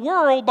change the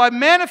world by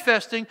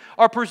manifesting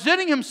or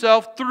presenting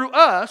Himself through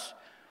us.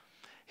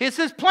 It's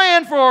His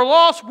plan for our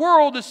lost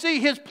world to see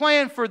His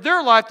plan for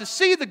their life, to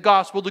see the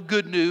gospel, the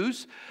good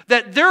news,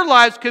 that their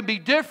lives can be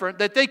different,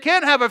 that they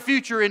can have a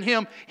future in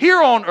Him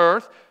here on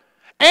earth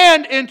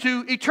and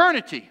into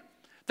eternity.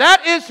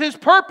 That is His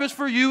purpose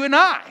for you and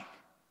I.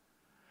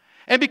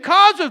 And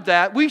because of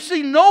that, we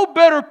see no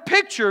better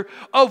picture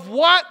of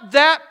what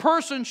that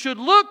person should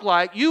look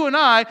like, you and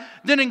I,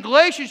 than in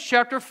Galatians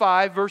chapter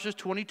 5, verses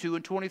 22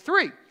 and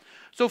 23.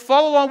 So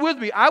follow along with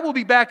me. I will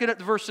be back in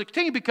at verse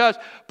 16 because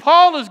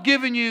Paul is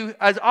giving you,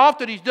 as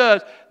often he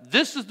does,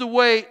 this is the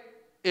way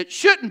it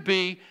shouldn't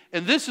be,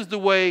 and this is the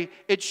way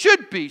it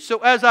should be. So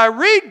as I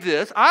read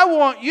this, I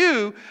want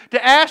you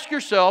to ask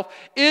yourself,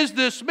 is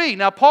this me?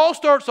 Now, Paul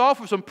starts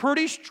off with some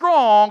pretty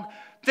strong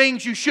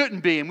things you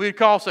shouldn't be. And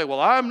we'd all say, well,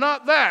 I'm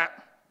not that.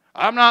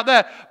 I'm not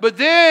that. But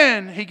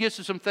then he gets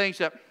to some things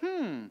that,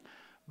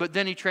 But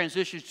then he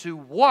transitions to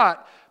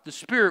what the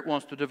Spirit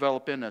wants to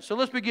develop in us. So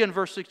let's begin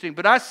verse 16.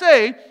 But I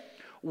say,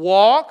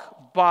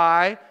 walk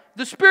by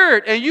the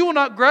Spirit, and you will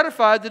not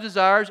gratify the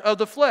desires of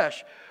the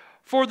flesh.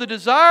 For the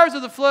desires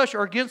of the flesh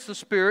are against the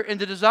Spirit, and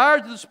the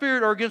desires of the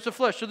Spirit are against the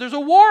flesh. So there's a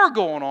war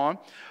going on.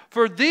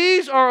 For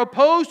these are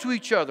opposed to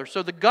each other.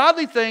 So the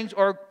godly things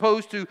are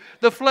opposed to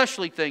the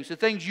fleshly things, the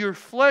things your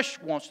flesh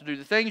wants to do,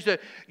 the things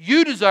that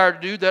you desire to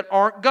do that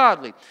aren't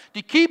godly,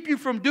 to keep you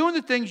from doing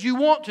the things you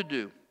want to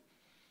do.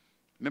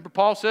 Remember,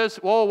 Paul says,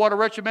 "Oh, what a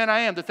wretched man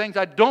I am. The things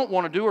I don't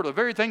want to do are the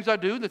very things I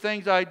do. The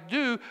things I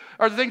do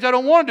are the things I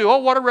don't want to do. Oh,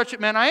 what a wretched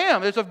man I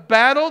am." There's a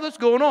battle that's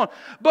going on.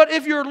 But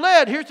if you're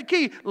led, here's the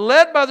key,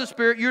 led by the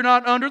Spirit, you're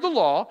not under the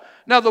law.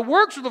 Now, the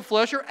works of the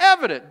flesh are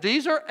evident.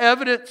 These are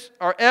evidence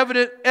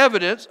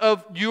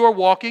of you are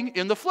walking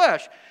in the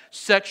flesh.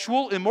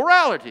 Sexual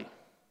immorality.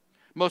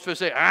 Most of us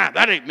say,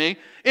 that ain't me.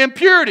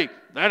 Impurity,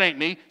 that ain't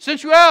me.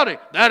 Sensuality,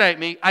 that ain't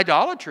me.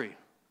 Idolatry.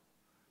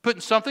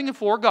 Putting something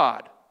before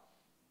God.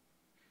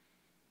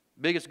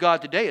 Biggest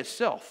God today is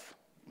self.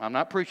 I'm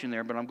not preaching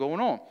there, but I'm going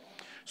on.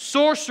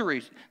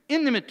 Sorceries,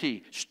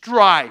 enmity,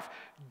 strife,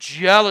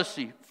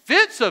 jealousy,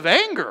 fits of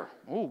anger.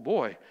 Oh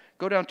boy,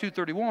 go down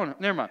 231.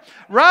 Never mind.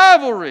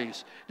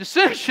 Rivalries,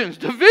 dissensions,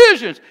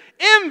 divisions,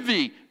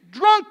 envy,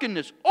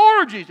 drunkenness,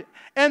 orgies,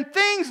 and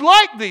things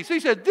like these. So he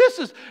said, this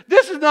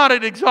is not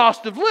an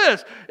exhaustive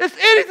list. It's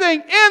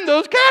anything in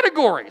those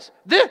categories.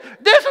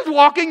 This is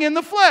walking in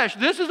the flesh.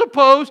 This is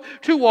opposed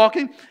to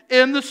walking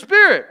in the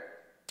Spirit.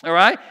 All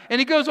right? And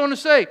he goes on to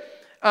say,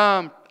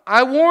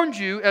 I warned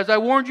you, as I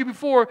warned you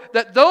before,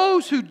 that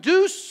those who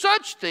do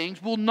such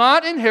things will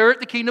not inherit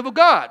the kingdom of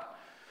God.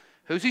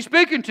 Who's he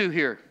speaking to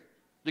here?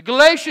 The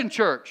Galatian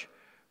church.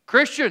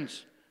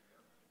 Christians.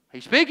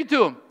 He's speaking to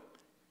them.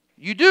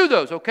 You do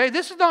those, okay?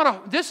 This is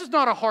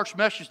not a harsh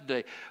message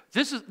today.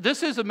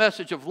 This is a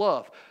message of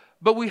love.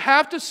 But we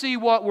have to see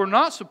what we're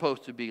not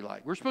supposed to be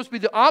like. We're supposed to be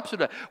the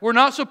opposite of that. We're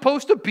not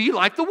supposed to be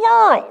like the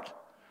world.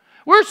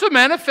 We're to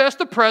manifest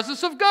the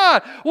presence of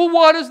God. Well,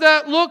 what does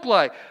that look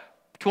like?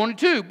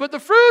 22. But the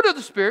fruit of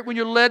the Spirit, when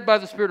you're led by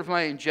the Spirit, if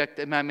I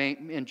may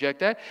inject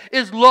that,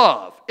 is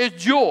love, is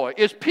joy,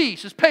 is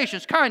peace, is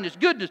patience, kindness,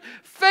 goodness,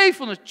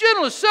 faithfulness,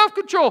 gentleness,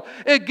 self-control.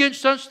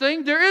 Against such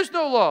things there is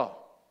no law.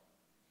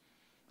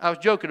 I was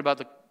joking about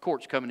the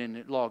courts coming in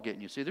and law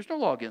getting you. See, there's no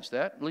law against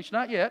that, at least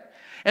not yet.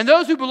 And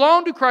those who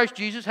belong to Christ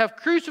Jesus have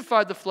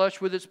crucified the flesh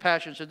with its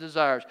passions and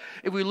desires.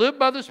 If we live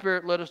by the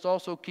Spirit, let us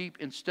also keep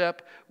in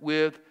step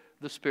with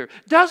the Spirit.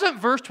 Doesn't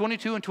verse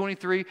 22 and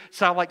 23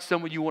 sound like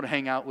someone you want to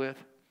hang out with?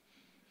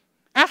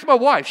 Ask my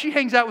wife. She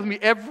hangs out with me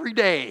every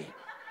day.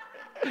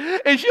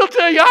 And she'll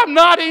tell you, I'm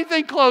not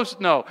anything close.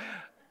 No,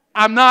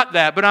 I'm not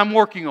that, but I'm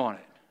working on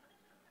it.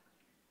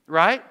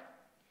 Right?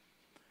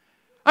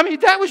 I mean,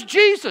 that was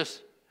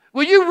Jesus.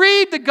 When you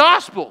read the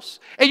Gospels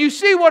and you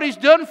see what He's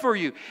done for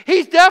you,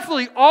 He's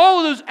definitely all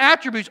of those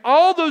attributes,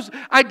 all those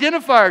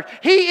identifiers.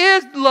 He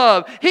is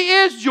love. He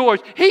is joy.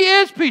 He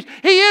is peace.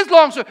 He is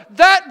long-suffering.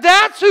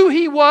 That's who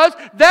He was.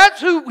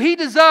 That's who He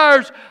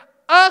desires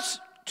us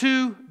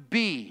to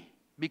be.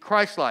 Be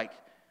Christ-like.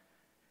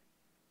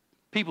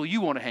 People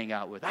you want to hang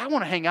out with. I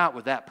want to hang out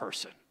with that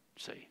person.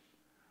 See?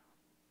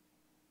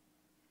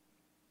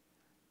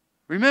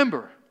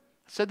 Remember,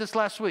 I said this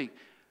last week.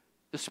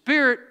 The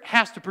Spirit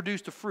has to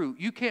produce the fruit.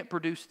 You can't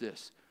produce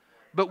this.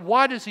 But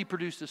why does He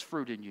produce this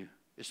fruit in you?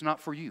 It's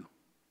not for you.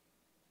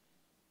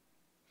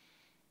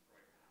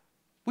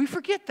 We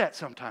forget that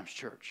sometimes,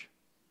 church.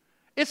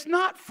 It's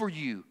not for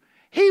you.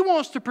 He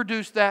wants to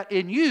produce that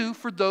in you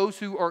for those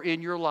who are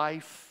in your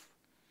life.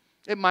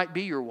 It might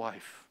be your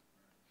wife.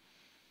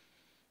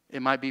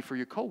 It might be for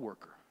your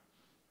coworker.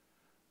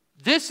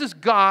 This is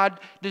God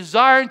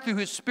desiring through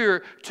His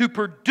Spirit to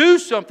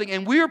produce something,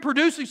 and we are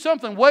producing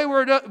something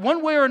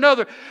one way or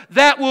another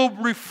that will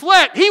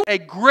reflect a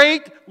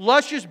great,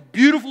 luscious,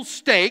 beautiful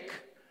steak.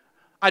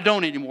 I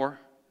don't anymore.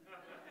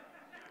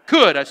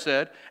 Could, I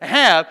said,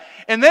 have.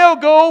 And they'll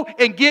go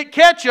and get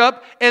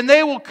ketchup, and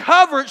they will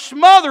cover it,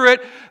 smother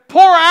it,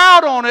 pour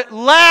out on it,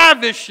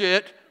 lavish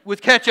it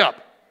with ketchup.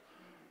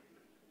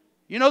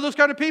 You know those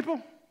kind of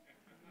people?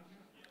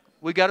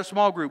 We got a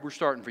small group we're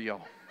starting for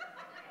y'all.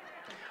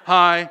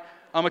 Hi,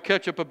 I'm a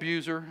ketchup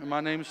abuser, and my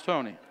name is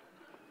Tony.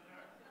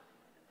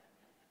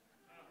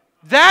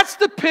 That's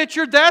the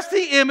picture, that's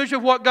the image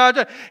of what God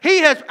does.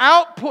 He has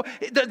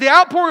the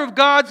outpouring of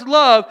God's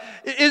love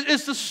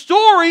is the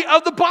story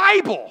of the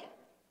Bible.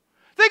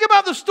 Think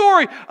about the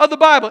story of the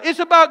Bible. It's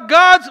about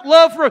God's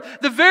love for us.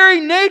 The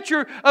very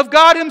nature of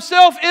God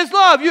Himself is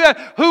love.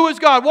 Who is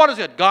God? What is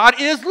it? God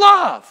is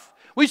love.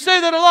 We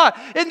say that a lot.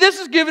 And this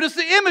is giving us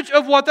the image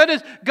of what that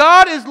is.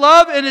 God is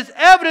love, and it's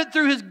evident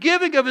through His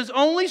giving of His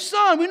only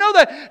Son. We know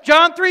that.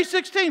 John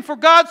 3:16, for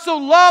God so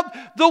loved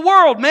the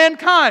world,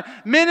 mankind,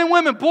 men and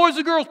women, boys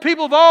and girls,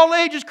 people of all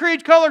ages,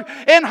 creeds, colors,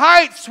 and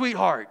heights,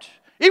 sweetheart.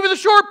 Even the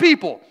short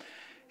people.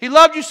 He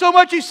loved you so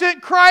much He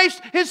sent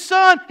Christ, His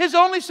Son, His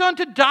only Son,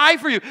 to die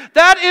for you.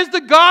 That is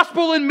the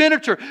gospel in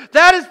miniature.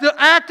 That is the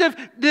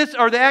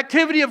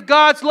activity of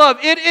God's love.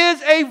 It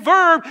is a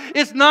verb.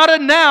 It's not a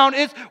noun.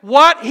 It's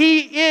what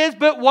He is,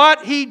 but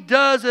what He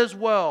does as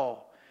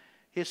well.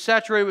 He is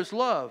saturated with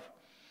love.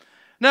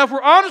 Now, if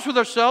we're honest with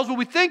ourselves, when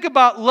we think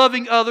about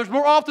loving others,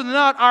 more often than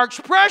not, our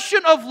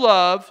expression of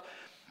love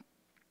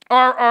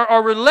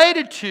are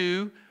related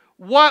to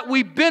what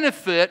we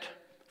benefit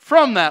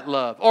from that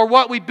love, or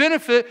what we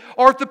benefit,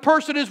 or if the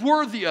person is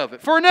worthy of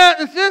it. For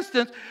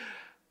instance,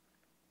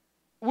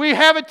 we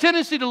have a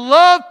tendency to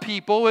love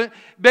people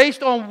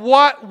based on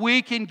what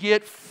we can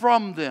get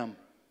from them.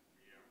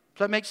 Does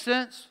that make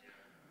sense?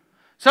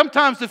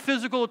 Sometimes the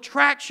physical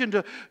attraction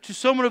to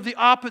someone of the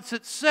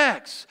opposite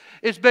sex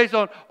is based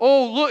on,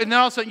 oh, look, and then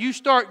all of a sudden you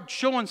start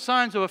showing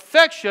signs of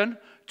affection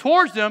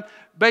towards them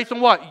based on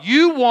what?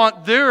 You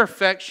want their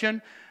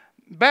affection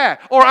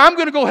back. Or I'm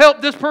going to go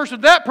help this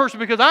person, that person,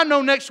 because I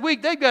know next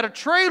week they've got a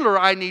trailer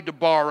I need to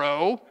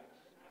borrow.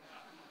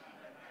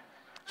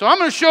 So I'm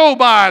going to show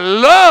my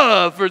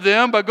love for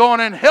them by going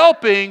and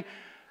helping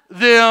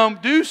them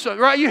do something.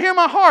 Right? You hear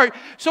my heart?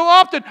 So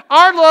often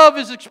our love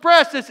is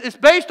expressed, it's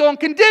based on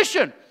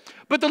condition.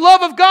 But the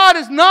love of God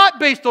is not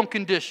based on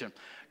condition.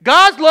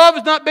 God's love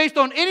is not based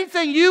on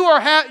anything you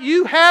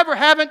have or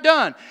haven't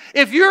done.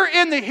 If you're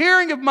in the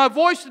hearing of my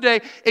voice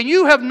today and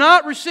you have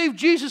not received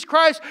Jesus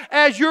Christ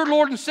as your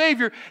Lord and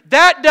Savior,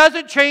 that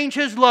doesn't change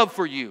His love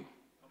for you.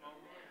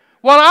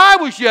 While I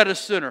was yet a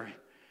sinner,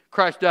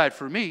 Christ died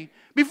for me.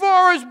 Before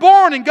I was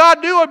born, and God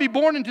knew I'd be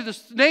born into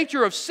this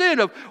nature of sin,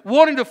 of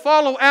wanting to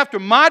follow after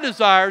my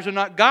desires and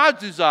not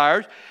God's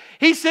desires,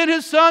 He sent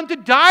His Son to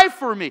die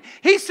for me.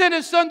 He sent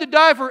His Son to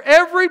die for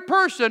every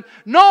person,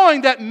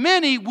 knowing that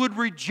many would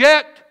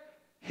reject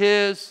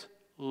His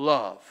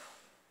love.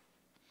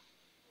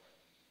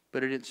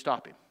 But it didn't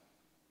stop Him.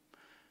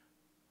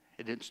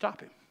 It didn't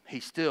stop Him.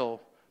 He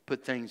still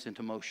put things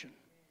into motion.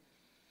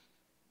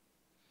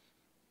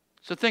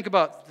 So think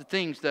about the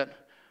things that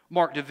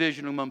mark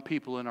division among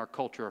people in our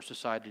culture, our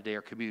society today,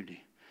 our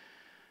community,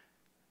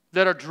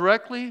 that are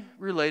directly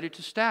related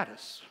to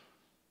status.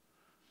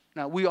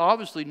 Now, we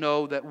obviously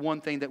know that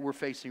one thing that we're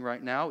facing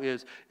right now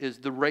is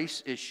the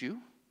race issue.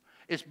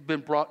 It's been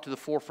brought to the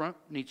forefront,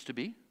 needs to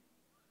be.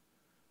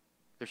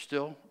 There's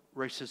still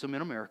racism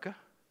in America.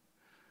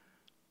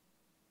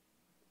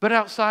 But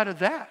outside of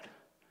that,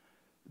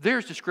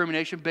 there's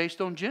discrimination based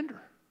on gender.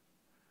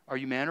 Are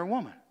you man or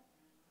woman?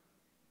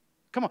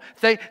 Come on,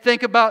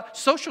 think about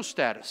social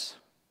status.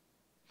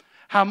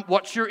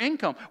 What's your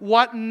income?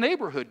 What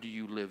neighborhood do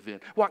you live in?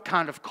 What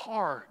kind of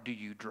car do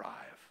you drive?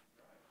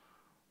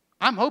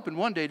 I'm hoping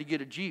one day to get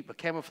a Jeep, a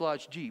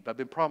camouflage Jeep. I've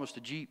been promised a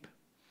Jeep.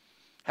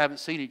 Haven't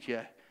seen it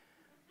yet.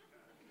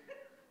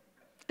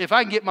 If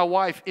I can get my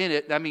wife in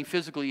it, I mean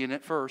physically in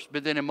it first,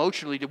 but then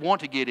emotionally to want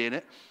to get in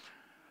it,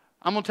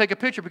 I'm going to take a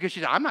picture because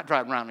she's, I'm not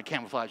driving around in a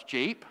camouflage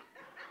Jeep.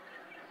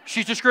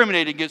 She's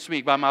discriminating against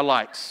me by my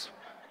likes.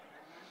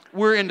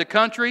 We're in the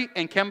country,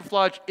 and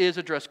camouflage is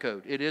a dress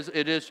code. It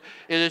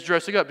is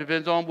dressing up.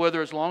 Depends on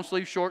whether it's long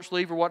sleeve, short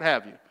sleeve, or what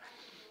have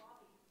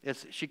you.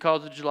 She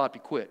calls it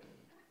jalopy. Quit.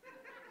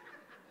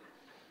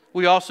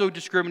 We also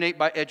discriminate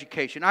by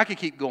education. I could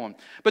keep going.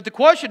 But the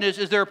question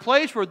is there a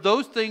place where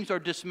those things are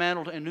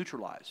dismantled and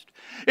neutralized?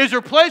 Is there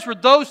a place where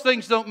those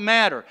things don't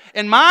matter?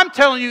 And I'm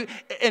telling you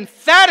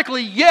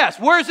emphatically, yes.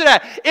 Where is it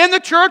at? In the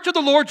church of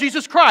the Lord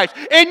Jesus Christ.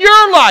 In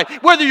your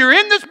life. Whether you're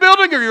in this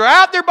building or you're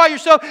out there by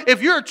yourself,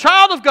 if you're a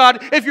child of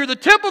God, if you're the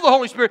temple of the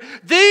Holy Spirit,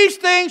 these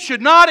things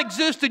should not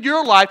exist in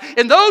your life.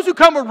 And those who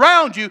come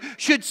around you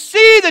should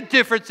see the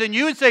difference in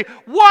you and say,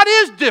 what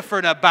is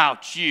different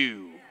about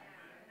you?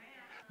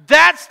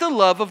 That's the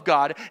love of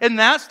God, and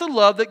that's the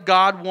love that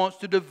God wants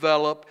to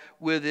develop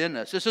within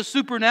us. It's a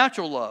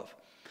supernatural love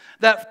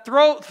that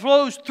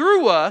flows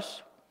through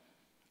us,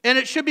 and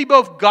it should be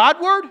both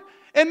Godward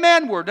and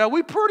man word. Now,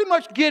 we pretty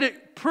much get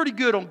it pretty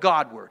good on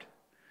God word.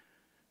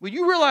 When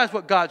you realize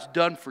what God's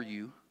done for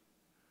you,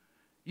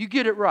 you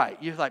get it right.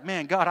 You're like,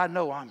 man, God, I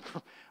know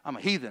I'm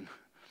a heathen.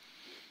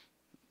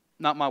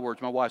 Not my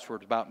words, my wife's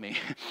words about me.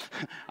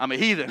 I'm a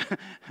heathen.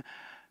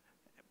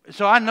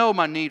 So I know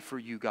my need for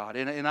you, God,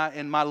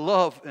 and my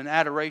love and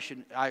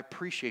adoration, I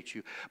appreciate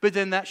you. But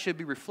then that should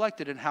be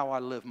reflected in how I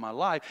live my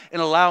life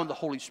and allowing the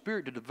Holy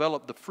Spirit to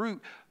develop the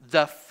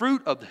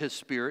fruit of His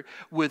Spirit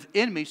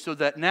within me so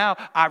that now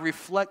I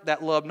reflect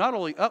that love not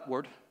only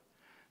upward,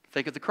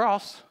 think of the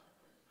cross,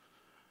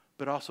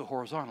 but also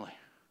horizontally.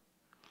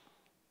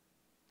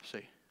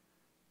 See?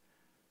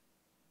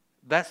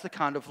 That's the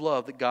kind of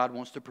love that God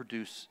wants to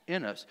produce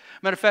in us.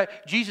 Matter of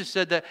fact, Jesus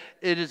said that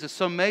it is a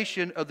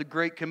summation of the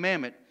great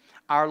commandment.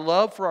 Our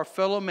love for our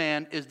fellow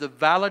man is the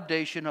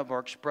validation of our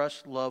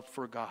expressed love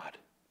for God.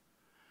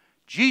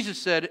 Jesus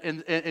said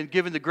in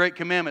giving the great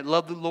commandment,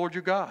 love the Lord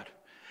your God,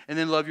 and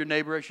then love your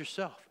neighbor as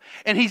yourself.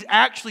 And He's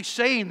actually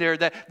saying there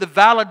that the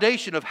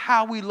validation of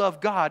how we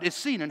love God is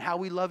seen in how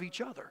we love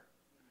each other.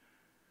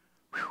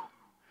 Whew.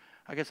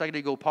 I guess I need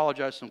to go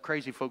apologize to some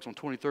crazy folks on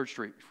 23rd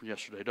Street from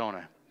yesterday, don't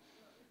I?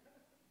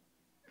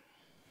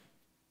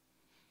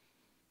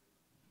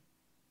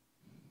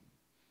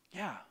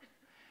 Yeah.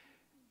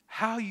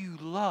 How you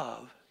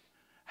love,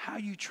 how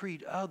you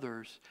treat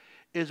others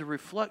is a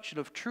reflection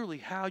of truly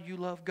how you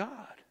love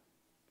God.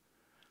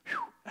 Whew,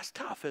 that's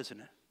tough, isn't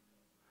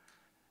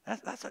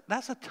it?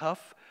 That's a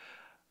tough.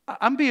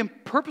 I'm being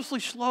purposely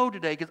slow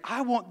today because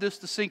I want this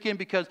to sink in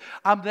because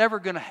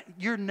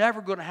you're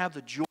never going to have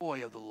the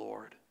joy of the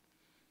Lord.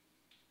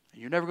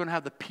 And you're never going to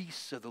have the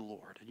peace of the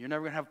Lord. And you're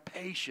never going to have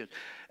patience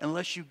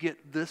unless you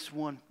get this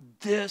one.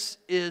 This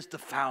is the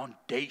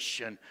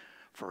foundation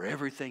for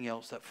everything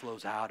else that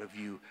flows out of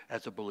you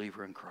as a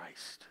believer in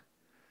Christ.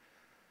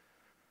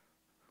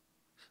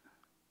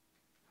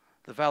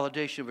 The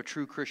validation of a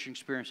true Christian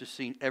experience is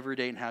seen every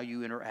day in how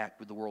you interact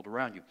with the world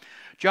around you.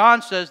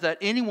 John says that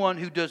anyone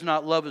who does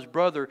not love his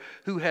brother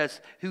who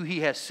he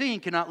has seen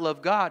cannot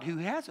love God who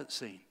he hasn't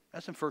seen.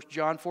 That's in 1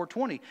 John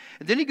 4:20.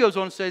 And then he goes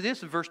on to say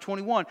this in verse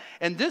 21.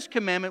 And this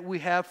commandment we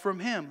have from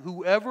him.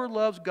 Whoever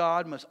loves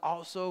God must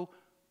also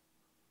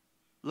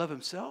love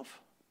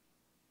himself.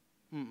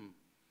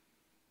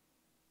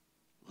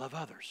 Love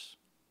others.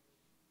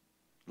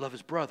 Love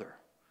his brother.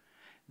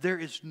 There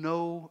is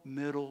no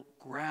middle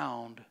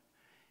ground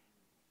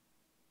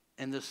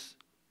in this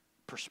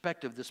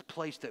perspective, this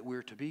place that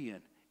we're to be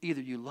in.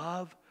 Either you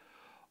love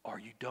or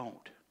you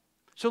don't.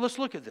 So let's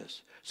look at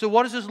this. So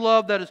what is this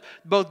love that is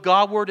both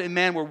Godward and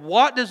manward?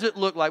 What does it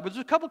look like? Well,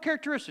 there's a couple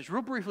characteristics.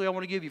 Real briefly, I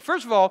want to give you.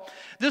 First of all,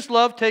 this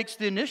love takes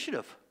the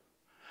initiative.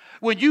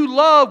 When you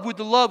love with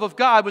the love of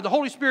God, when the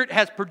Holy Spirit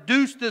has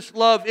produced this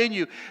love in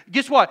you,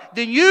 guess what?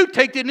 Then you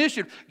take the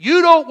initiative.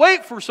 You don't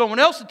wait for someone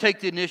else to take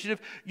the initiative.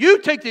 You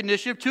take the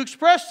initiative to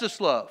express this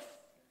love.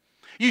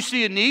 You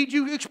see a need,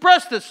 you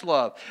express this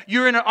love.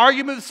 You're in an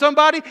argument with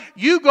somebody,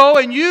 you go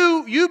and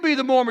you be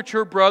the more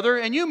mature brother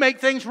and you make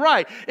things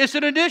right. It's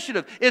an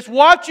initiative. It's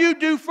what you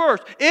do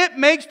first. It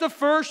makes the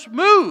first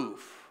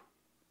move,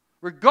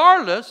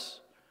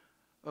 regardless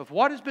of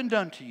what has been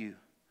done to you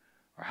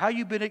or how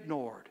you've been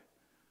ignored.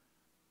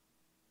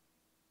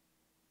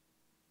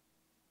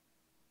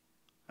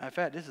 In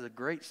fact, this is a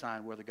great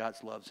sign whether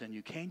God's love's in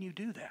you. Can you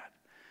do that?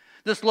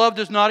 This love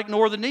does not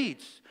ignore the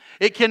needs.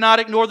 It cannot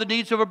ignore the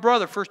needs of a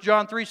brother. 1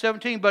 John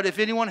 3:17, but if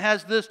anyone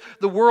has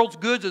the world's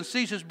goods and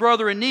sees his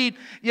brother in need,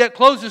 yet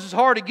closes his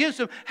heart against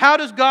him, how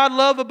does God's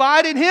love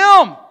abide in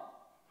him?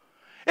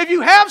 If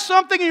you have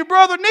something and your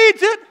brother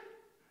needs it,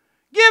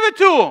 give it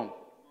to him.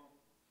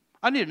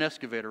 I need an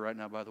excavator right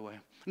now, by the way.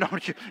 No.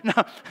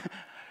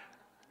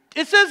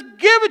 It says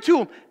give it to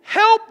them.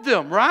 Help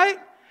them, right?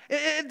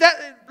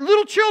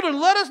 Little children,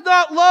 let us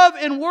not love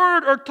in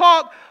word or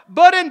talk,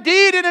 but in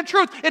deed and in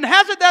truth. And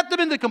hasn't that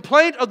been the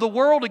complaint of the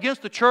world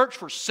against the church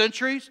for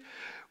centuries?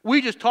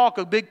 We just talk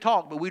a big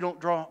talk, but we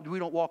don't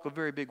walk a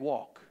very big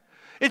walk.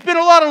 It's been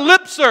a lot of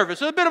lip service.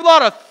 It's been a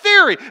lot of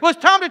theory. Well,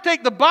 it's time to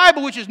take the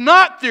Bible, which is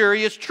not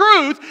theory, it's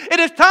truth.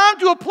 It is time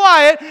to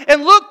apply it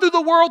and look through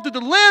the world through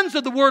the lens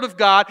of the Word of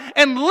God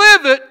and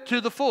live it to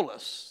the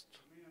fullest.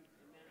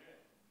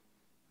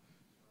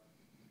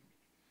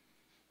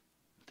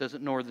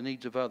 Doesn't ignore the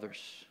needs of others.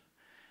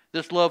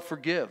 This love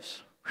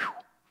forgives. Whew.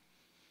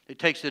 It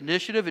takes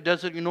initiative. It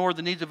doesn't ignore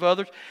the needs of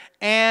others.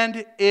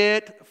 And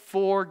it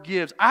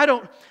forgives.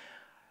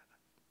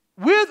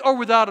 With or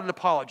without an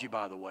apology,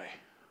 by the way.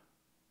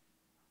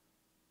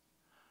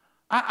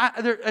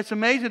 It's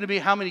amazing to me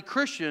how many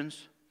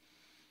Christians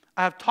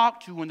I've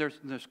talked to when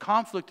there's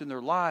conflict in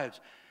their lives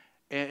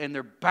and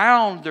they're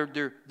bound.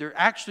 They're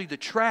actually the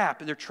trap.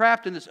 And they're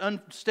trapped in this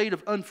state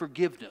of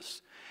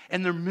unforgiveness.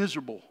 And they're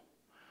miserable.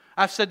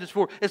 I've said this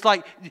before. It's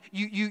like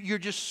you're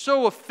just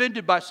so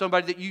offended by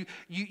somebody that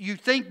you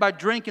think by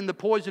drinking the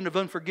poison of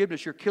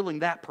unforgiveness, you're killing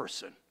that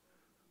person.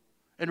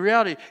 In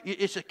reality,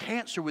 it's a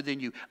cancer within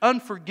you.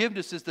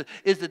 Unforgiveness is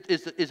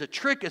a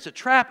trick, it's a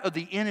trap of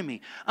the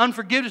enemy.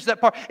 Unforgiveness is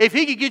that part. If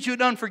he can get you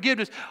in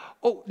unforgiveness,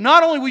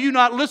 not only will you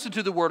not listen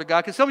to the Word of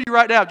God, because some of you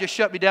right now have just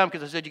shut me down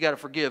because I said you got to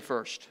forgive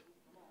first.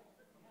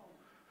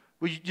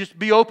 Will you just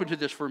be open to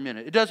this for a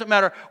minute? It doesn't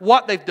matter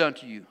what they've done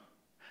to you.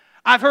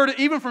 I've heard it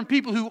even from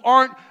people who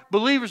aren't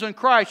believers in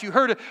Christ. You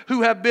heard it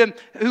who have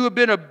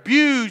been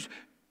abused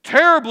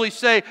terribly,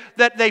 say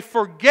that they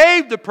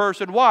forgave the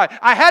person. Why?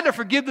 I had to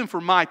forgive them for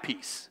my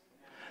peace.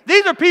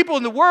 These are people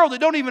in the world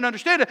that don't even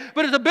understand it,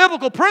 but it's a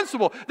biblical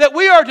principle that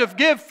we are to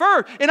forgive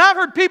first. And I've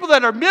heard people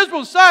that are miserable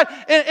inside,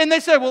 and they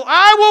say, well,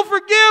 I will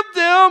forgive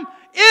them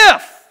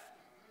if.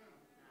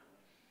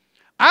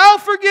 I'll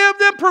forgive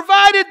them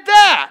provided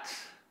that.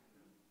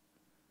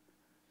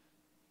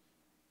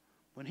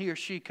 When he or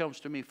she comes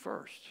to me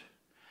first.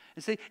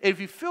 And see, if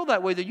you feel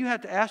that way, then you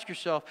have to ask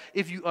yourself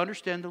if you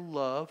understand the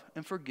love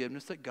and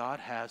forgiveness that God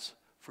has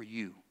for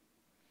you.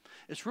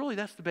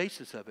 That's the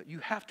basis of it. You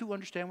have to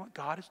understand what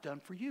God has done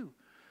for you.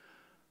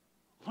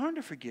 Learn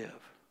to forgive.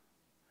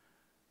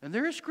 And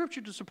there is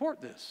scripture to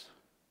support this.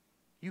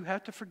 You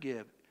have to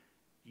forgive.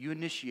 You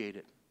initiate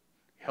it.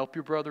 Help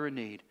your brother in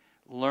need.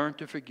 Learn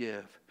to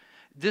forgive.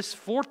 This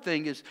fourth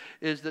thing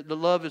is that the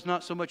love is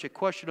not so much a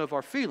question of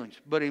our feelings,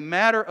 but a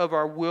matter of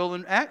our will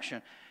and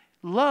action.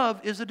 Love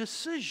is a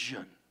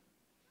decision.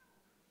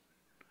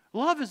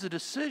 Love is a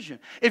decision.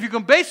 If you're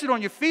going to base it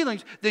on your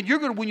feelings, then you're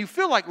going to, when you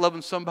feel like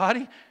loving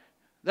somebody,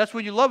 that's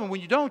when you love them.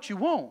 When you don't, you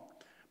won't.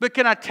 But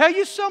can I tell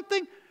you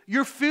something?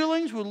 Your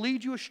feelings will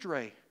lead you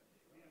astray.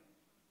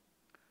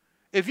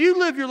 If you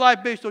live your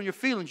life based on your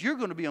feelings, you're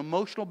going to be an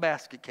emotional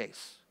basket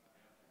case.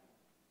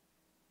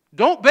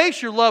 Don't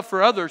base your love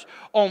for others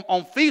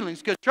on feelings,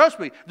 because trust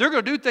me, they're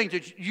going to do things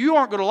that you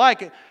aren't going to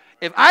like. It.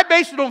 If I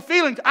based it on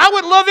feelings, I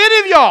wouldn't love any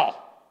of y'all.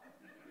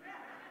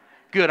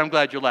 Good, I'm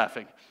glad you're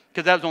laughing,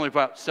 because that was only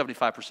about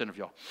 75% of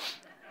y'all.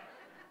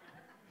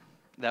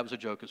 That was a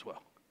joke as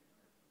well.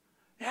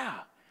 Yeah,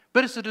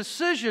 but it's a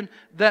decision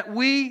that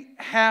we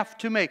have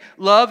to make.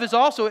 Love is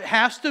also, it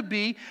has to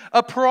be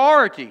a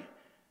priority.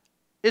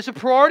 It's a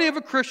priority of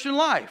a Christian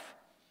life.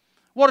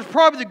 What is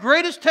probably the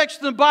greatest text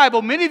in the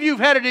Bible, many of you have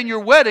had it in your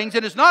weddings,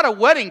 and it's not a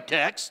wedding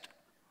text.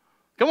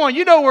 Come on,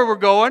 you know where we're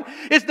going.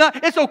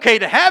 It's okay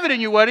to have it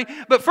in your wedding,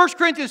 but 1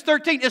 Corinthians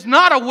 13 is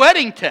not a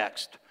wedding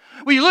text.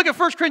 When you look at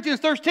 1 Corinthians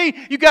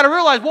 13, you've got to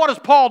realize, what is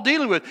Paul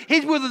dealing with?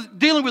 He's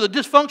dealing with a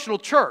dysfunctional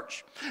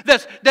church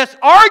that's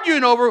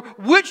arguing over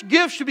which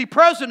gifts should be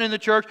present in the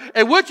church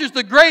and which is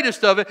the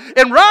greatest of it.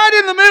 And right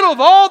in the middle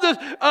of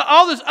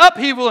all this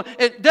upheaval,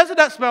 doesn't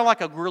that smell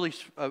like a really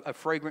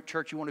fragrant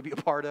church you want to be a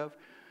part of?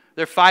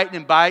 They're fighting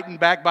and biting,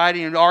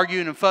 backbiting and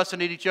arguing and fussing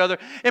at each other.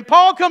 And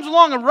Paul comes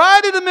along, and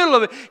right in the middle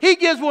of it, he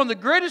gives one of the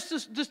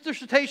greatest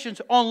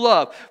dissertations on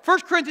love.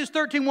 1 Corinthians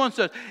 13:1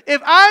 says,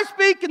 if I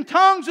speak in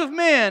tongues of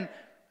men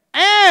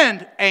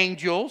and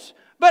angels,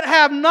 but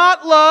have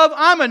not love,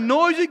 I'm a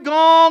noisy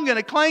gong and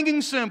a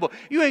clanging cymbal.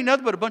 You ain't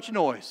nothing but a bunch of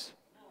noise.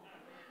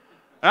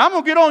 And I'm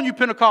going to get on you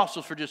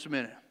Pentecostals for just a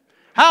minute.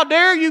 How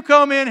dare you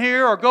come in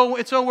here or go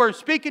somewhere and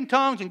speak in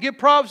tongues and give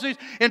prophecies,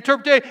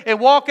 interpret, and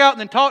walk out and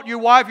then talk to your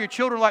wife or your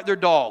children like they're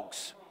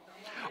dogs.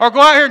 Or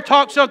go out here and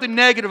talk something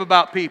negative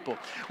about people.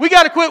 We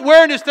got to quit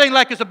wearing this thing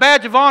like it's a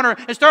badge of honor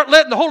and start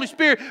letting the Holy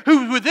Spirit,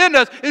 who's within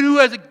us and who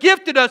has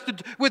gifted us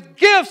with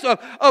gifts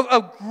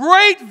of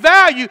great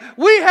value,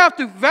 we have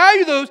to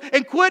value those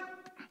and quit.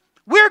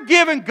 We're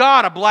giving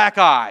God a black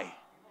eye.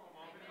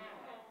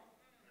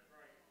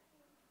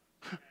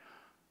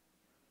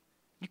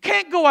 You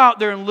can't go out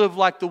there and live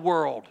like the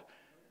world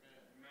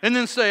and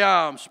then say,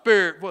 I'm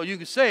spirit. Well, you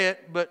can say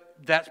it, but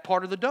that's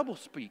part of the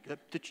doublespeak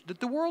that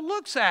the world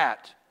looks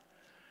at.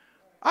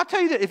 I'll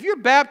tell you that if you're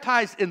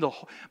baptized in the...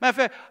 Matter of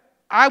fact,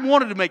 I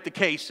wanted to make the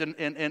case, and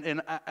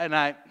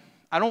I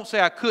don't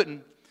say I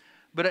couldn't,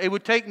 but it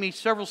would take me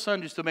several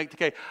Sundays to make the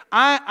case.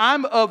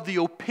 I'm of the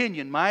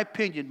opinion, my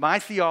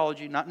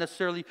theology, not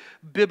necessarily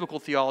biblical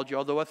theology,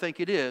 although I think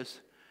it is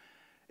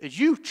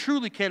you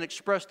truly can't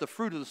express the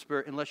fruit of the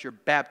Spirit unless you're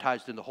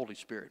baptized in the Holy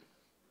Spirit.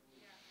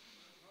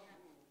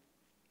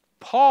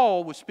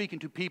 Paul was speaking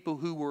to people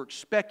who were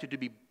expected to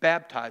be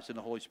baptized in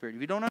the Holy Spirit.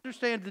 If you don't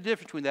understand the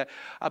difference between that,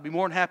 I'll be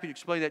more than happy to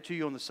explain that to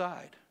you on the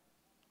side.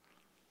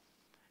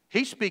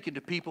 He's speaking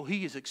to people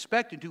he is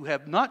expecting to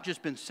have not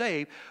just been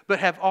saved, but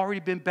have already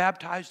been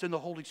baptized in the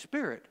Holy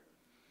Spirit.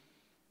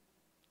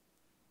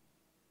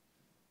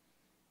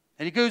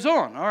 And he goes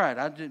on. All right,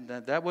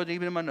 that wasn't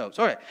even in my notes.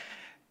 All right.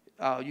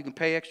 You can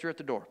pay extra at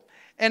the door.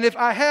 And if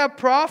I have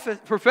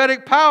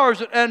prophetic powers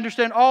that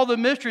understand all the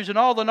mysteries and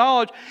all the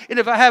knowledge, and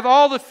if I have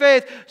all the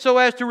faith so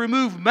as to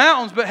remove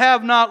mountains but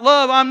have not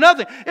love, I'm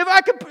nothing.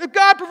 If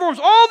God performs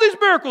all these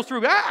miracles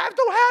through me, I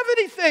don't have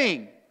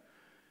anything.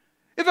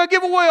 If I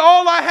give away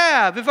all I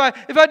have,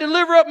 if I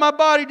deliver up my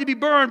body to be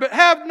burned but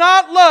have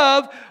not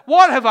love,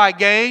 what have I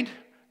gained?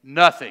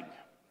 Nothing.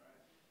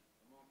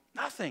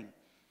 Nothing.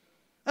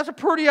 That's a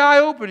pretty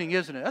eye-opening,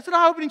 isn't it? That's an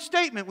eye-opening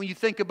statement when you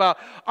think about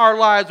our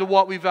lives and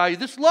what we value.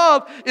 This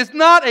love is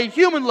not a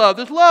human love.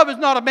 This love is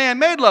not a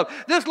man-made love.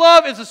 This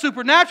love is a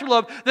supernatural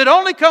love that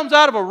only comes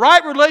out of a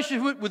right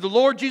relationship with the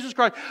Lord Jesus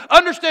Christ,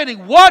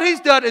 understanding what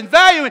He's done and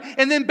valuing,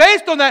 and then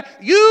based on that,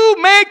 you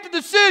make the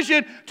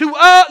decision to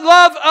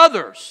love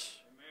others.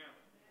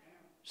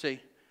 See?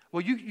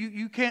 Well,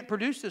 you can't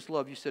produce this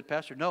love, you said,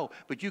 Pastor. No,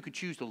 but you can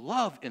choose to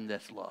love in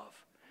this love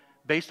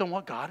based on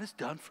what God has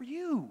done for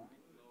you.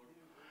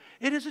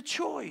 It is a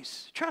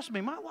choice. Trust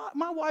me, my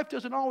wife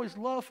doesn't always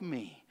love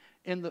me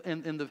in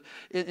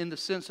the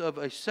sense of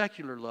a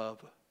secular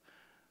love.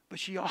 But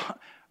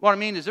what I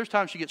mean is there's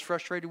times she gets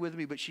frustrated with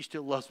me, but she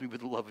still loves me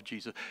with the love of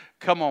Jesus.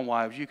 Come on,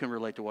 wives, you can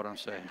relate to what I'm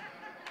saying.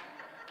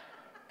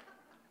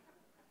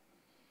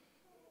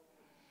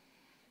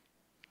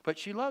 But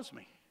she loves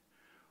me.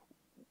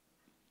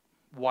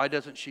 Why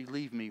doesn't she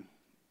leave me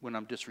when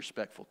I'm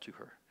disrespectful to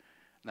her?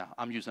 Now,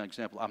 I'm using an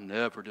example. I'm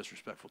never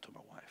disrespectful to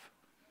my wife.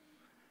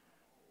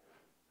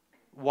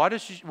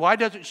 Why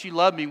doesn't she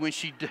love me when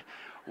she...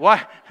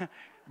 Why?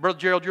 Brother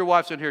Gerald, your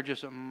wife's in here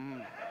just... All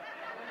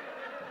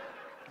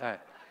right.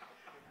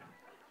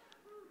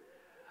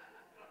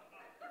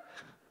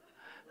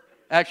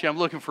 Actually, I'm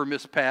looking for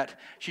Miss Pat.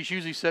 She's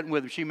usually sitting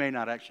with me. She may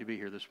not actually be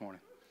here this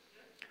morning.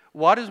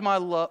 Why does my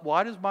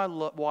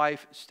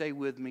wife stay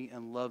with me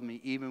and love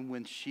me even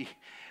when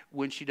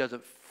she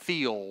doesn't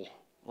feel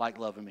like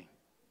loving me?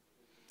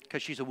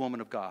 Because she's a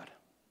woman of God.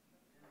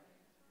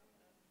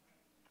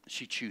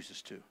 She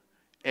chooses to.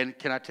 And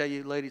can I tell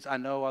you, ladies, I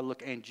know I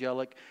look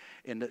angelic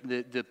in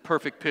the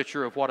perfect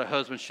picture of what a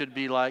husband should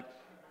be like.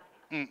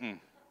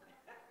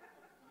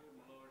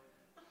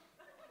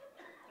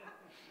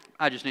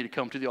 I just need to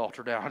come to the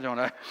altar now, don't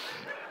I?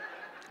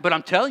 But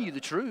I'm telling you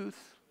the truth.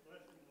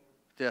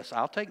 Yes,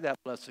 I'll take that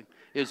blessing.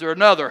 Is there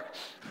another?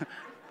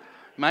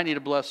 Might need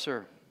to bless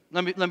her.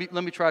 Let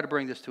me try to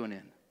bring this to an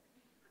end.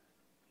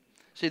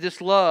 See,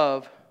 this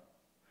love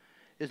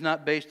is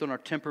not based on our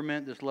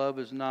temperament. This love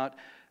is not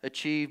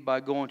achieved by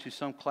going to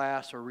some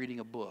class or reading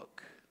a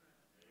book.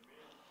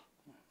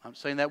 I'm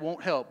saying that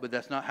won't help, but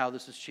that's not how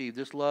this is achieved.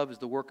 This love is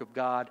the work of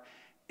God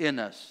in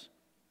us.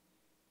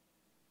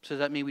 So does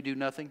that mean we do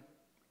nothing?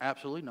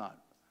 Absolutely not.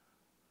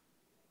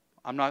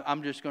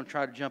 I'm just going to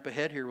try to jump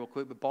ahead here real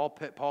quick, but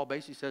Paul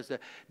basically says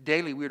that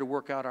daily we are to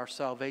work out our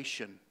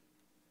salvation.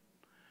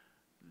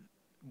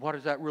 What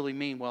does that really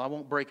mean? Well, I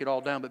won't break it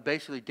all down, but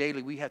basically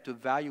daily we have to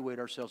evaluate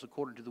ourselves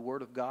according to the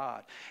Word of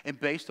God. And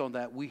based on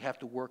that, we have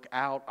to work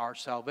out our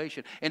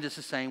salvation. And it's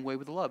the same way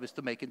with love. It's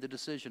to making the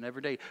decision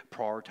every day.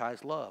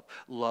 Prioritize love.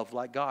 Love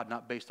like God,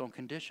 not based on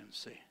conditions,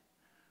 see.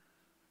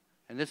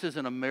 And this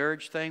isn't a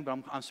marriage thing, but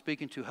I'm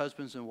speaking to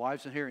husbands and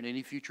wives in here and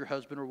any future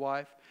husband or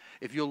wife.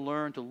 If you'll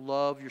learn to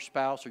love your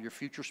spouse or your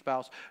future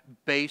spouse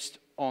based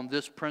on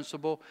this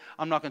principle,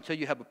 I'm not going to tell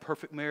you have a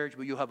perfect marriage,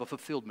 but you'll have a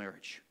fulfilled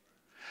marriage.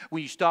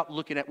 When you stop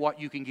looking at what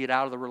you can get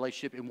out of the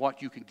relationship and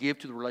what you can give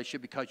to the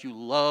relationship because you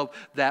love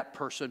that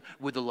person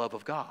with the love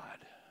of God.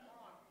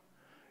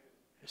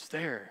 It's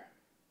there.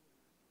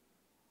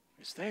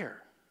 It's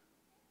there.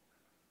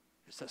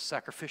 It's that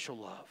sacrificial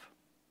love.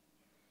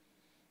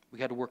 We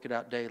got to work it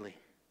out daily.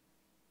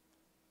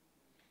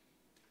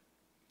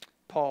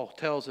 Paul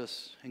tells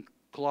us in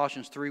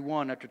Colossians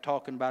 3:1, after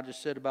talking about,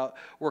 just said about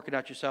working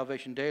out your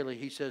salvation daily,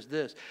 he says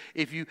this: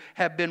 if you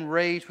have been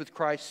raised with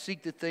Christ,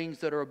 seek the things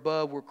that are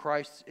above where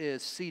Christ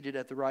is seated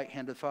at the right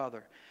hand of the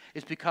Father.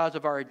 It's because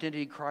of our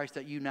identity in Christ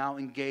that you now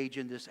engage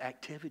in this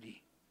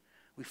activity.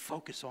 We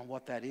focus on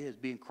what that is,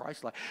 being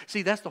Christ-like.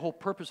 See, that's the whole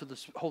purpose of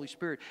the Holy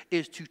Spirit,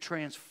 is to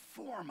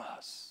transform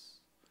us.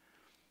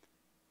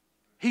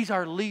 He's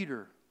our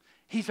leader.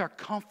 He's our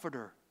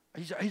comforter.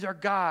 He's our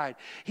guide.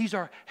 He's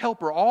our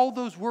helper. All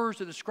those words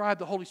that describe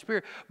the Holy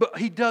Spirit. But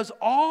He does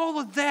all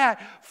of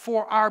that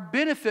for our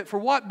benefit. For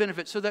what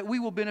benefit? So that we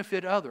will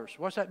benefit others.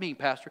 What's that mean,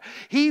 Pastor?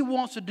 He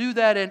wants to do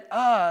that in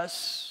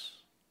us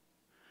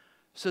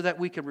so that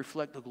we can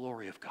reflect the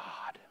glory of God.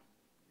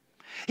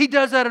 He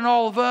does that in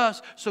all of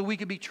us so we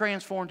can be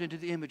transformed into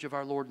the image of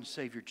our Lord and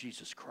Savior,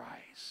 Jesus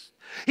Christ.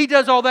 He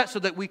does all that so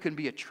that we can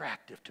be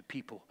attractive to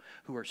people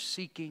who are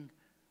seeking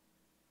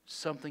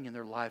something in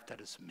their life that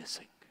is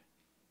missing.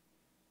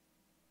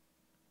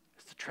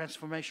 The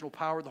transformational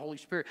power of the Holy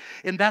Spirit.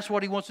 And that's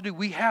what He wants to do.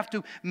 We have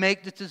to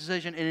make this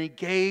decision and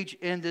engage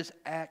in this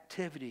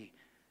activity.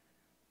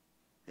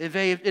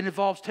 It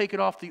involves taking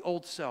off the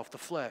old self, the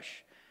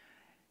flesh,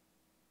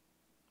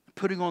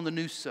 putting on the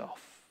new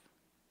self.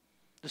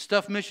 The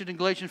stuff mentioned in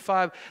Galatians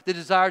 5, the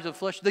desires of the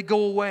flesh, they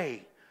go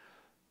away.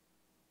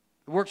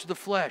 The works of the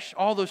flesh,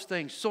 all those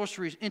things,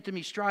 sorceries,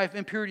 intimacy, strife,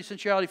 impurity,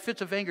 sensuality,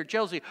 fits of anger,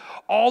 jealousy,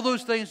 all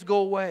those things go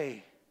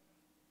away.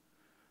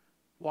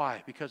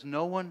 Why? Because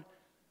no one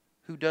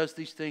who does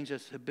these things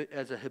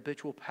as a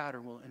habitual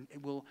pattern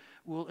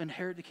will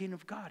inherit the kingdom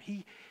of God.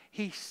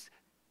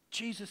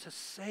 Jesus has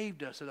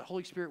saved us, and the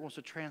Holy Spirit wants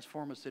to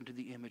transform us into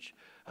the image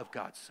of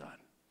God's Son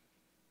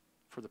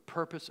for the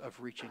purpose of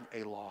reaching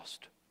a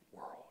lost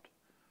world.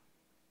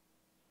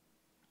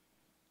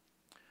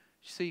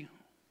 See,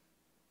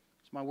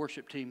 as my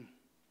worship team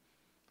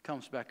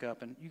comes back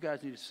up, and you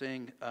guys need to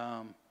sing,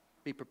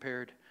 be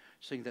prepared,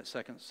 sing that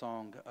second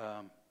song,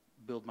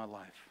 Build My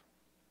Life.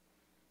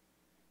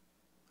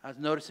 I was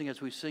noticing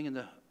as we sing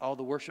in all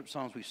the worship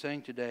songs we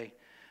sang today,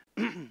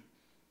 the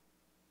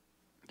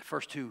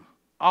first two,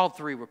 all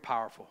three were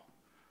powerful.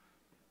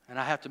 And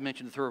I have to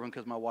mention the third one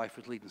because my wife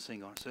was leading the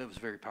sing on it, so it was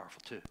very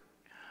powerful too.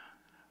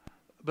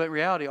 But in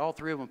reality, all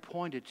three of them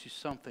pointed to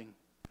something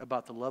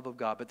about the love of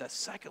God. But that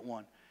second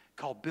one,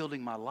 called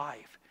Building My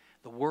Life,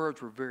 the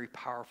words were very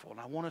powerful. And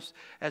I want us,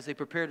 as they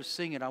prepare to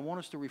sing it, I want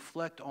us to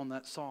reflect on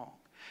that song.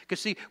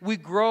 Because see, we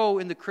grow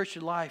in the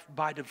Christian life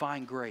by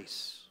divine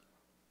grace.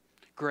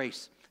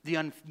 Grace.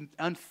 The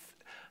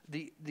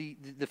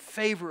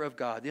favor of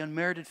God, the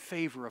unmerited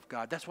favor of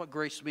God. That's what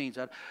grace means.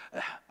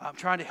 I'm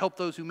trying to help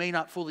those who may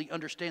not fully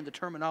understand the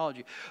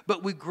terminology.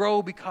 But we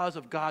grow because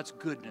of God's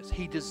goodness.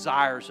 He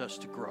desires us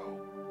to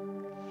grow.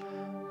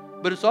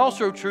 But it's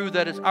also true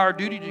that it's our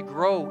duty to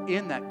grow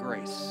in that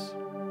grace.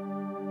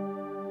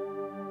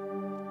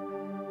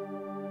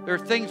 There are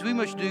things we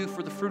must do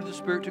for the fruit of the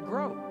Spirit to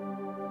grow.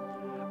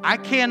 I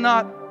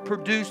cannot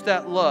produce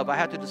that love. I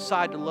have to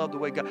decide to love the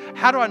way God.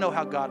 How do I know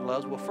how God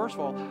loves? Well, first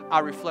of all, I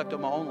reflect on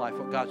my own life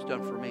what God's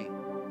done for me.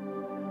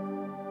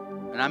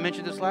 And I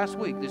mentioned this last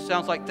week. This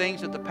sounds like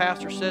things that the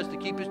pastor says to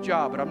keep his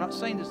job, but I'm not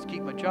saying this to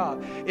keep my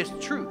job. It's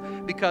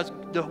true, because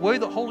the way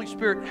the Holy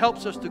Spirit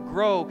helps us to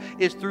grow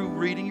is through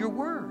reading your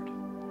word.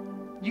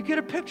 You get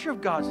a picture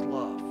of God's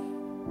love,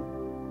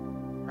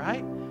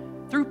 right?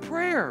 Through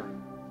prayer,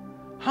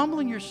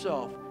 humbling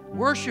yourself,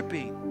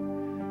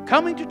 worshiping,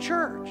 coming to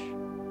church.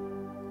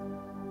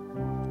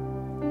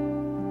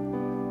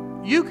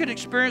 You can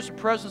experience the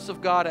presence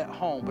of God at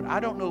home, but I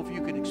don't know if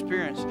you can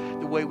experience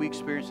the way we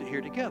experience it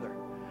here together.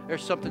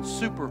 There's something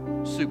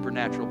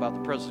supernatural about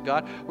the presence of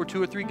God where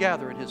two or three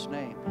gather in His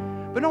name.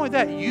 But not only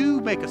that,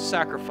 you make a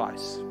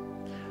sacrifice.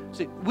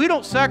 See, we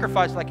don't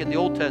sacrifice like in the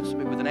Old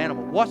Testament with an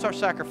animal. What's our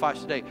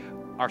sacrifice today?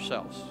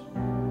 Ourselves.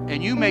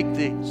 And you make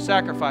the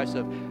sacrifice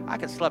of, I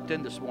could slept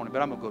in this morning,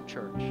 but I'm going to go to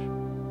church.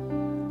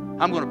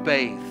 I'm going to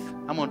bathe.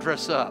 I'm going to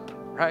dress up.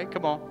 Right?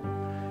 Come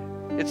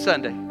on. It's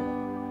Sunday.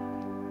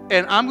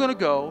 And I'm going to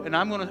go, and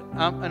I'm going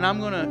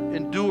to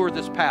endure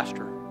this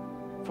pastor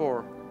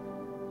for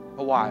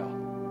a while.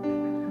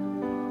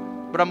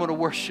 But I'm going to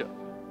worship.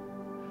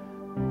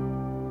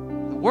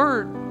 The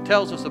Word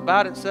tells us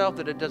about itself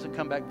that it doesn't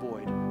come back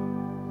void.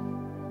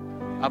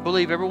 I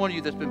believe every one of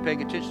you that's been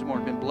paying attention this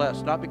morning has been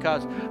blessed, not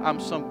because I'm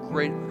some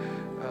great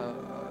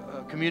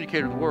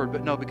communicator of the Word,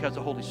 but no, because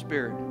the Holy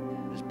Spirit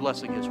is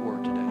blessing His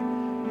Word today.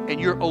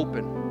 And you're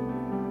open,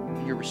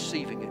 and you're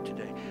receiving it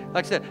today.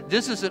 Like I said,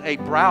 this isn't a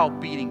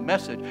browbeating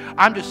message.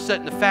 I'm just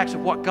setting the facts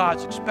of what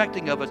God's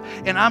expecting of us.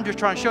 And I'm just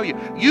trying to show you,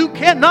 you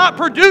cannot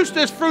produce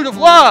this fruit of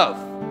love.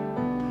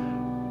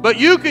 But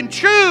you can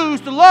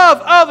choose to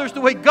love others the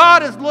way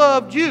God has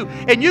loved you.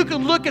 And you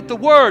can look at the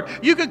Word.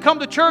 You can come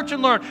to church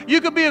and learn.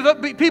 You can be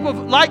people of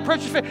like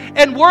precious faith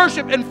and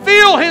worship and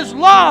feel His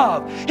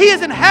love. He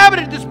has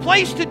inhabited this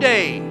place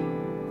today.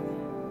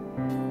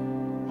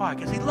 Why?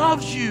 Because He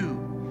loves you.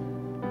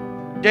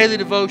 Daily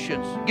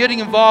devotions, getting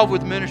involved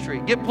with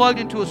ministry, get plugged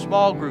into a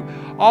small group.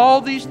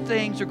 All these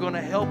things are going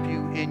to help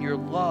you in your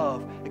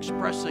love,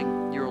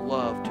 expressing your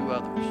love to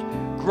others,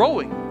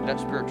 growing that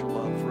spiritual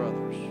love for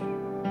others.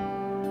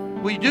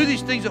 When you do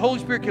these things, the Holy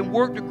Spirit can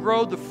work to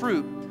grow the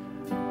fruit,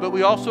 but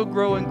we also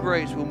grow in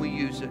grace when we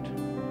use it.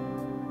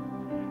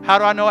 How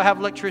do I know I have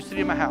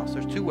electricity in my house?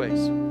 There's two ways.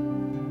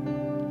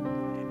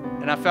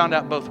 And I found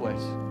out both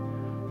ways.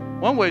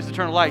 One way is to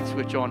turn a light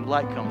switch on, the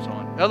light comes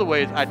on. The other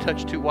way is I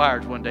touched two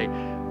wires one day.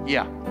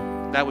 Yeah,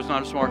 that was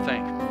not a smart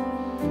thing.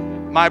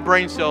 My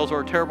brain cells are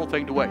a terrible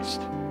thing to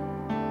waste.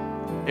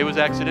 It was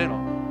accidental.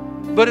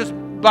 But it's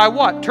by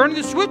what? Turning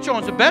the switch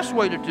on is the best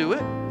way to do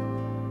it.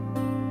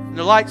 And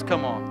the lights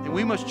come on. And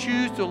we must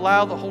choose to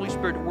allow the Holy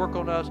Spirit to work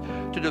on us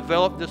to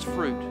develop this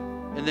fruit.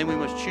 And then we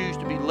must choose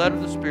to be led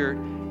of the Spirit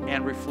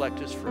and reflect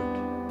His fruit.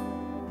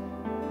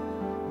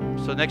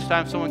 So next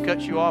time someone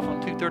cuts you off on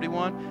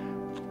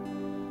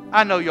 231,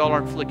 I know y'all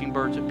aren't flicking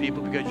birds at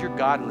people because you're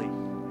godly.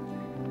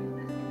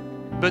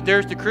 But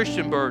there's the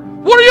Christian bird.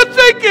 What are you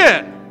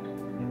thinking?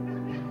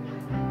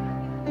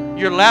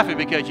 You're laughing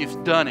because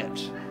you've done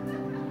it.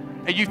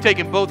 And you've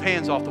taken both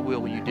hands off the wheel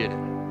when you did it.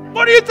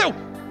 What do you do?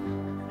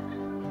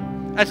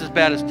 That's as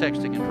bad as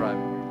texting and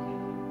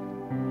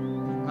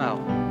driving. No,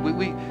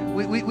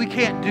 we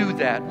can't do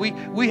that.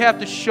 We have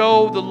to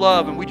show the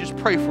love, and we just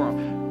pray for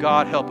them.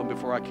 God, help them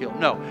before I kill them.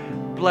 No,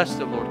 bless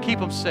them, Lord. Keep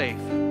them safe.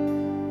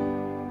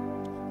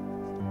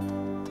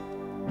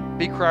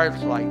 Be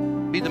Christ-like.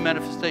 Be the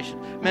manifested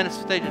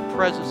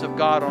presence of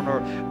God on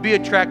earth. Be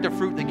attractive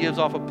fruit that gives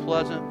off a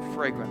pleasant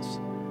fragrance.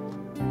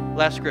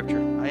 Last scripture.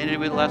 I ended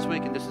with it last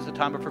week, and this is a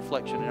time of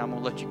reflection, and I'm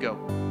going to let you go.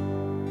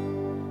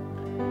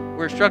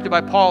 We're instructed by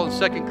Paul in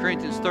 2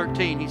 Corinthians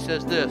 13. He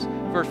says this,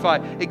 verse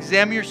 5,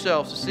 examine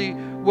yourselves to see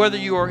whether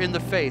you are in the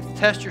faith.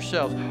 Test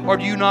yourselves. Or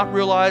do you not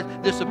realize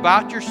this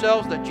about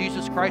yourselves, that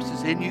Jesus Christ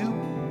is in you?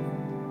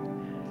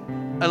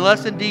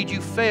 Unless indeed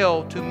you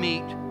fail to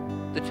meet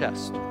the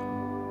test.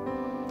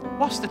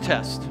 What's the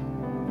test?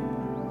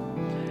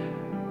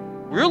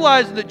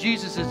 Realizing that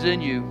Jesus is in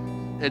you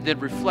and then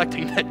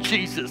reflecting that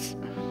Jesus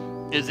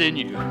is in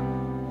you.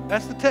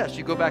 That's the test.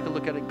 You go back and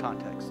look at it in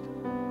context.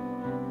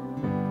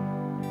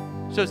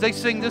 So as they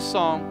sing this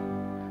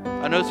song,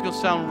 I know it's going to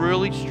sound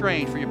really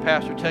strange for your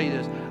pastor to tell you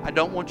this. I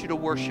don't want you to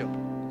worship.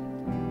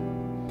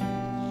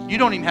 You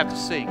don't even have to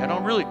sing.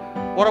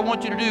 What I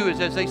want you to do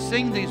is as they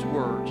sing these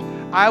words,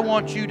 I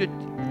want you to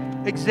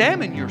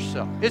examine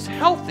yourself. It's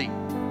healthy.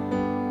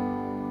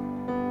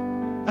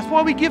 That's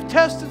why we give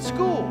tests in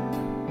school.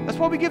 That's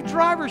why we give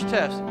driver's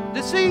tests,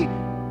 to see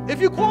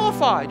if you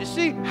qualify, to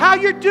see how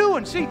you're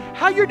doing, see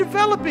how you're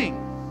developing.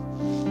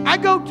 I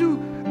go to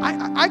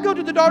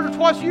the doctor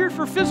twice a year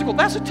for physical.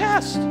 That's a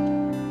test.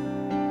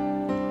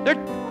 They're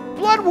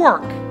blood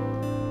work.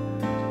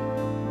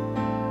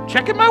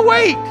 Checking my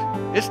weight.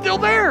 It's still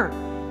there.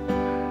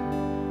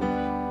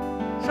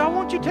 So I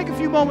want you to take a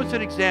few moments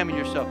and examine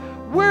yourself.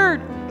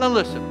 Now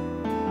listen.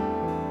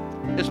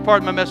 This is part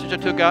of my message I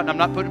took out, and I'm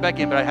not putting it back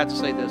in, but I had to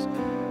say this.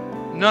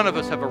 None of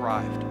us have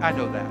arrived. I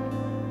know that.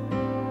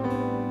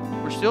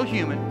 We're still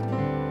human,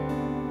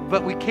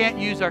 but we can't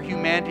use our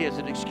humanity as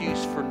an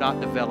excuse for not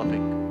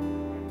developing.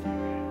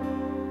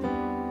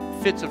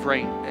 Fits of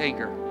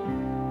anger,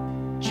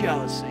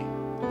 jealousy.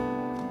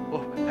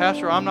 Well,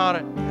 Pastor, I'm not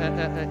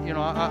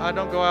I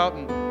don't go out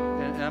and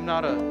I'm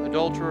not an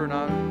adulterer, and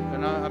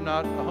I'm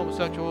not a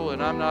homosexual,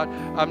 and I'm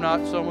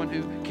not someone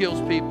who kills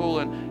people,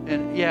 and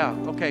yeah,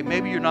 okay,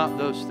 maybe you're not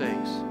those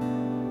things,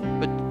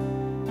 but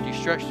do you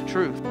stretch the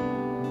truth?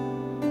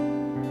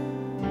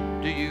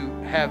 Do you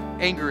have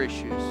anger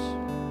issues?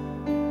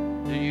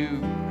 Do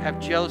you have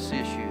jealousy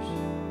issues?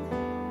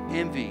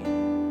 Envy?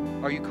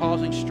 Are you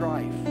causing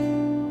strife?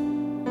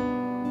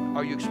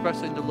 Are you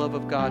expressing the love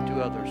of God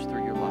to others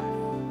through your life?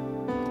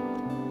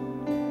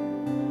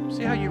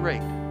 See how you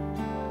rate.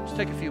 Just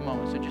take a few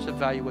moments and just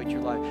evaluate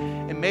your life.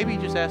 And maybe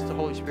just ask the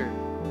Holy Spirit.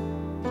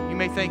 You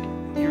may think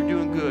you're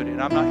doing good,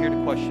 and I'm not here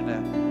to question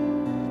that.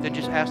 Then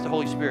just ask the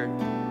Holy Spirit,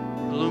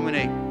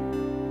 illuminate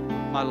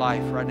my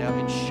life right now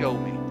and show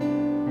me.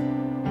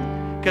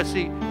 Because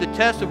see, the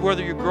test of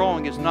whether you're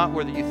growing is not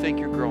whether you think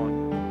you're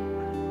growing.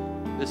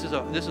 This is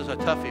a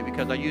toughie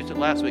because I used it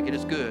last week and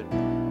it's good.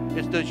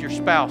 It's does your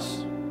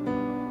spouse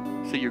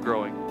see you're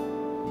growing?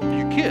 Do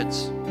your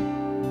kids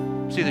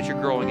see that you're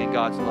growing in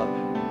God's love?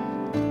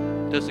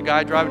 Does the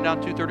guy driving down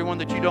 231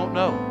 that you don't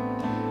know,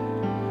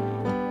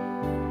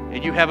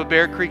 and you have a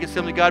Bear Creek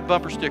Assembly of God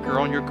bumper sticker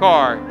on your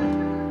car,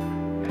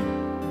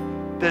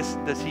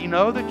 does he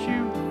know that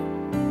you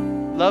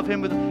love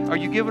him? Are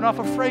you giving off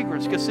a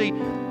fragrance? Because see,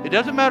 it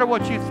doesn't matter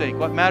what you think.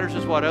 What matters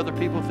is what other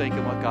people think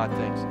and what God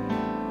thinks.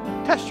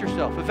 Test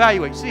yourself.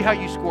 Evaluate. See how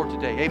you score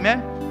today.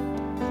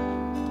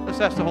 Amen? Let's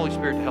ask the Holy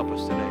Spirit to help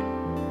us today.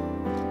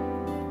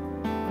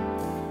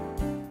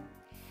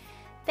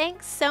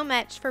 Thanks so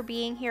much for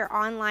being here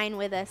online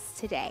with us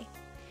today.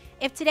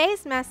 If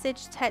today's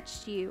message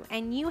touched you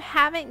and you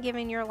haven't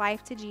given your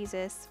life to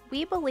Jesus,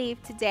 we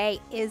believe today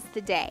is the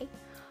day.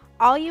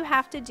 All you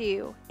have to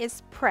do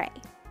is pray.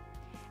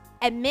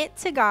 Admit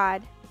to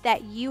God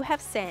that you have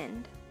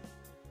sinned.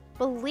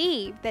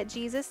 Believe that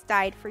Jesus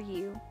died for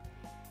you.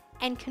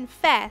 And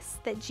confess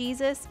that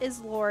Jesus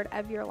is Lord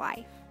of your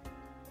life.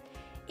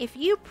 If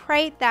you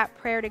prayed that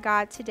prayer to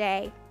God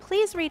today,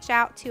 please reach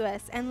out to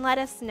us and let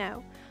us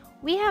know.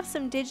 We have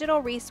some digital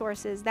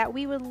resources that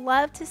we would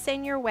love to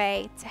send your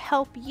way to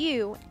help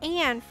you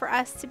and for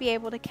us to be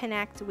able to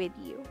connect with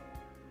you.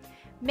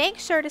 Make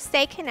sure to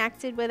stay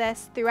connected with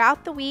us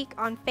throughout the week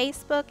on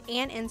Facebook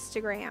and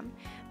Instagram.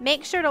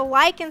 Make sure to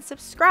like and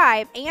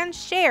subscribe and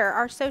share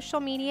our social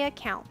media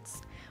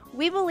accounts.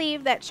 We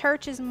believe that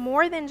church is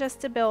more than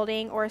just a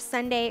building or a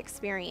Sunday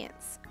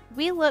experience.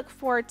 We look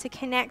forward to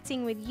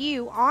connecting with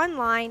you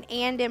online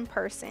and in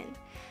person.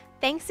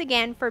 Thanks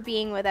again for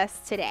being with us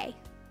today.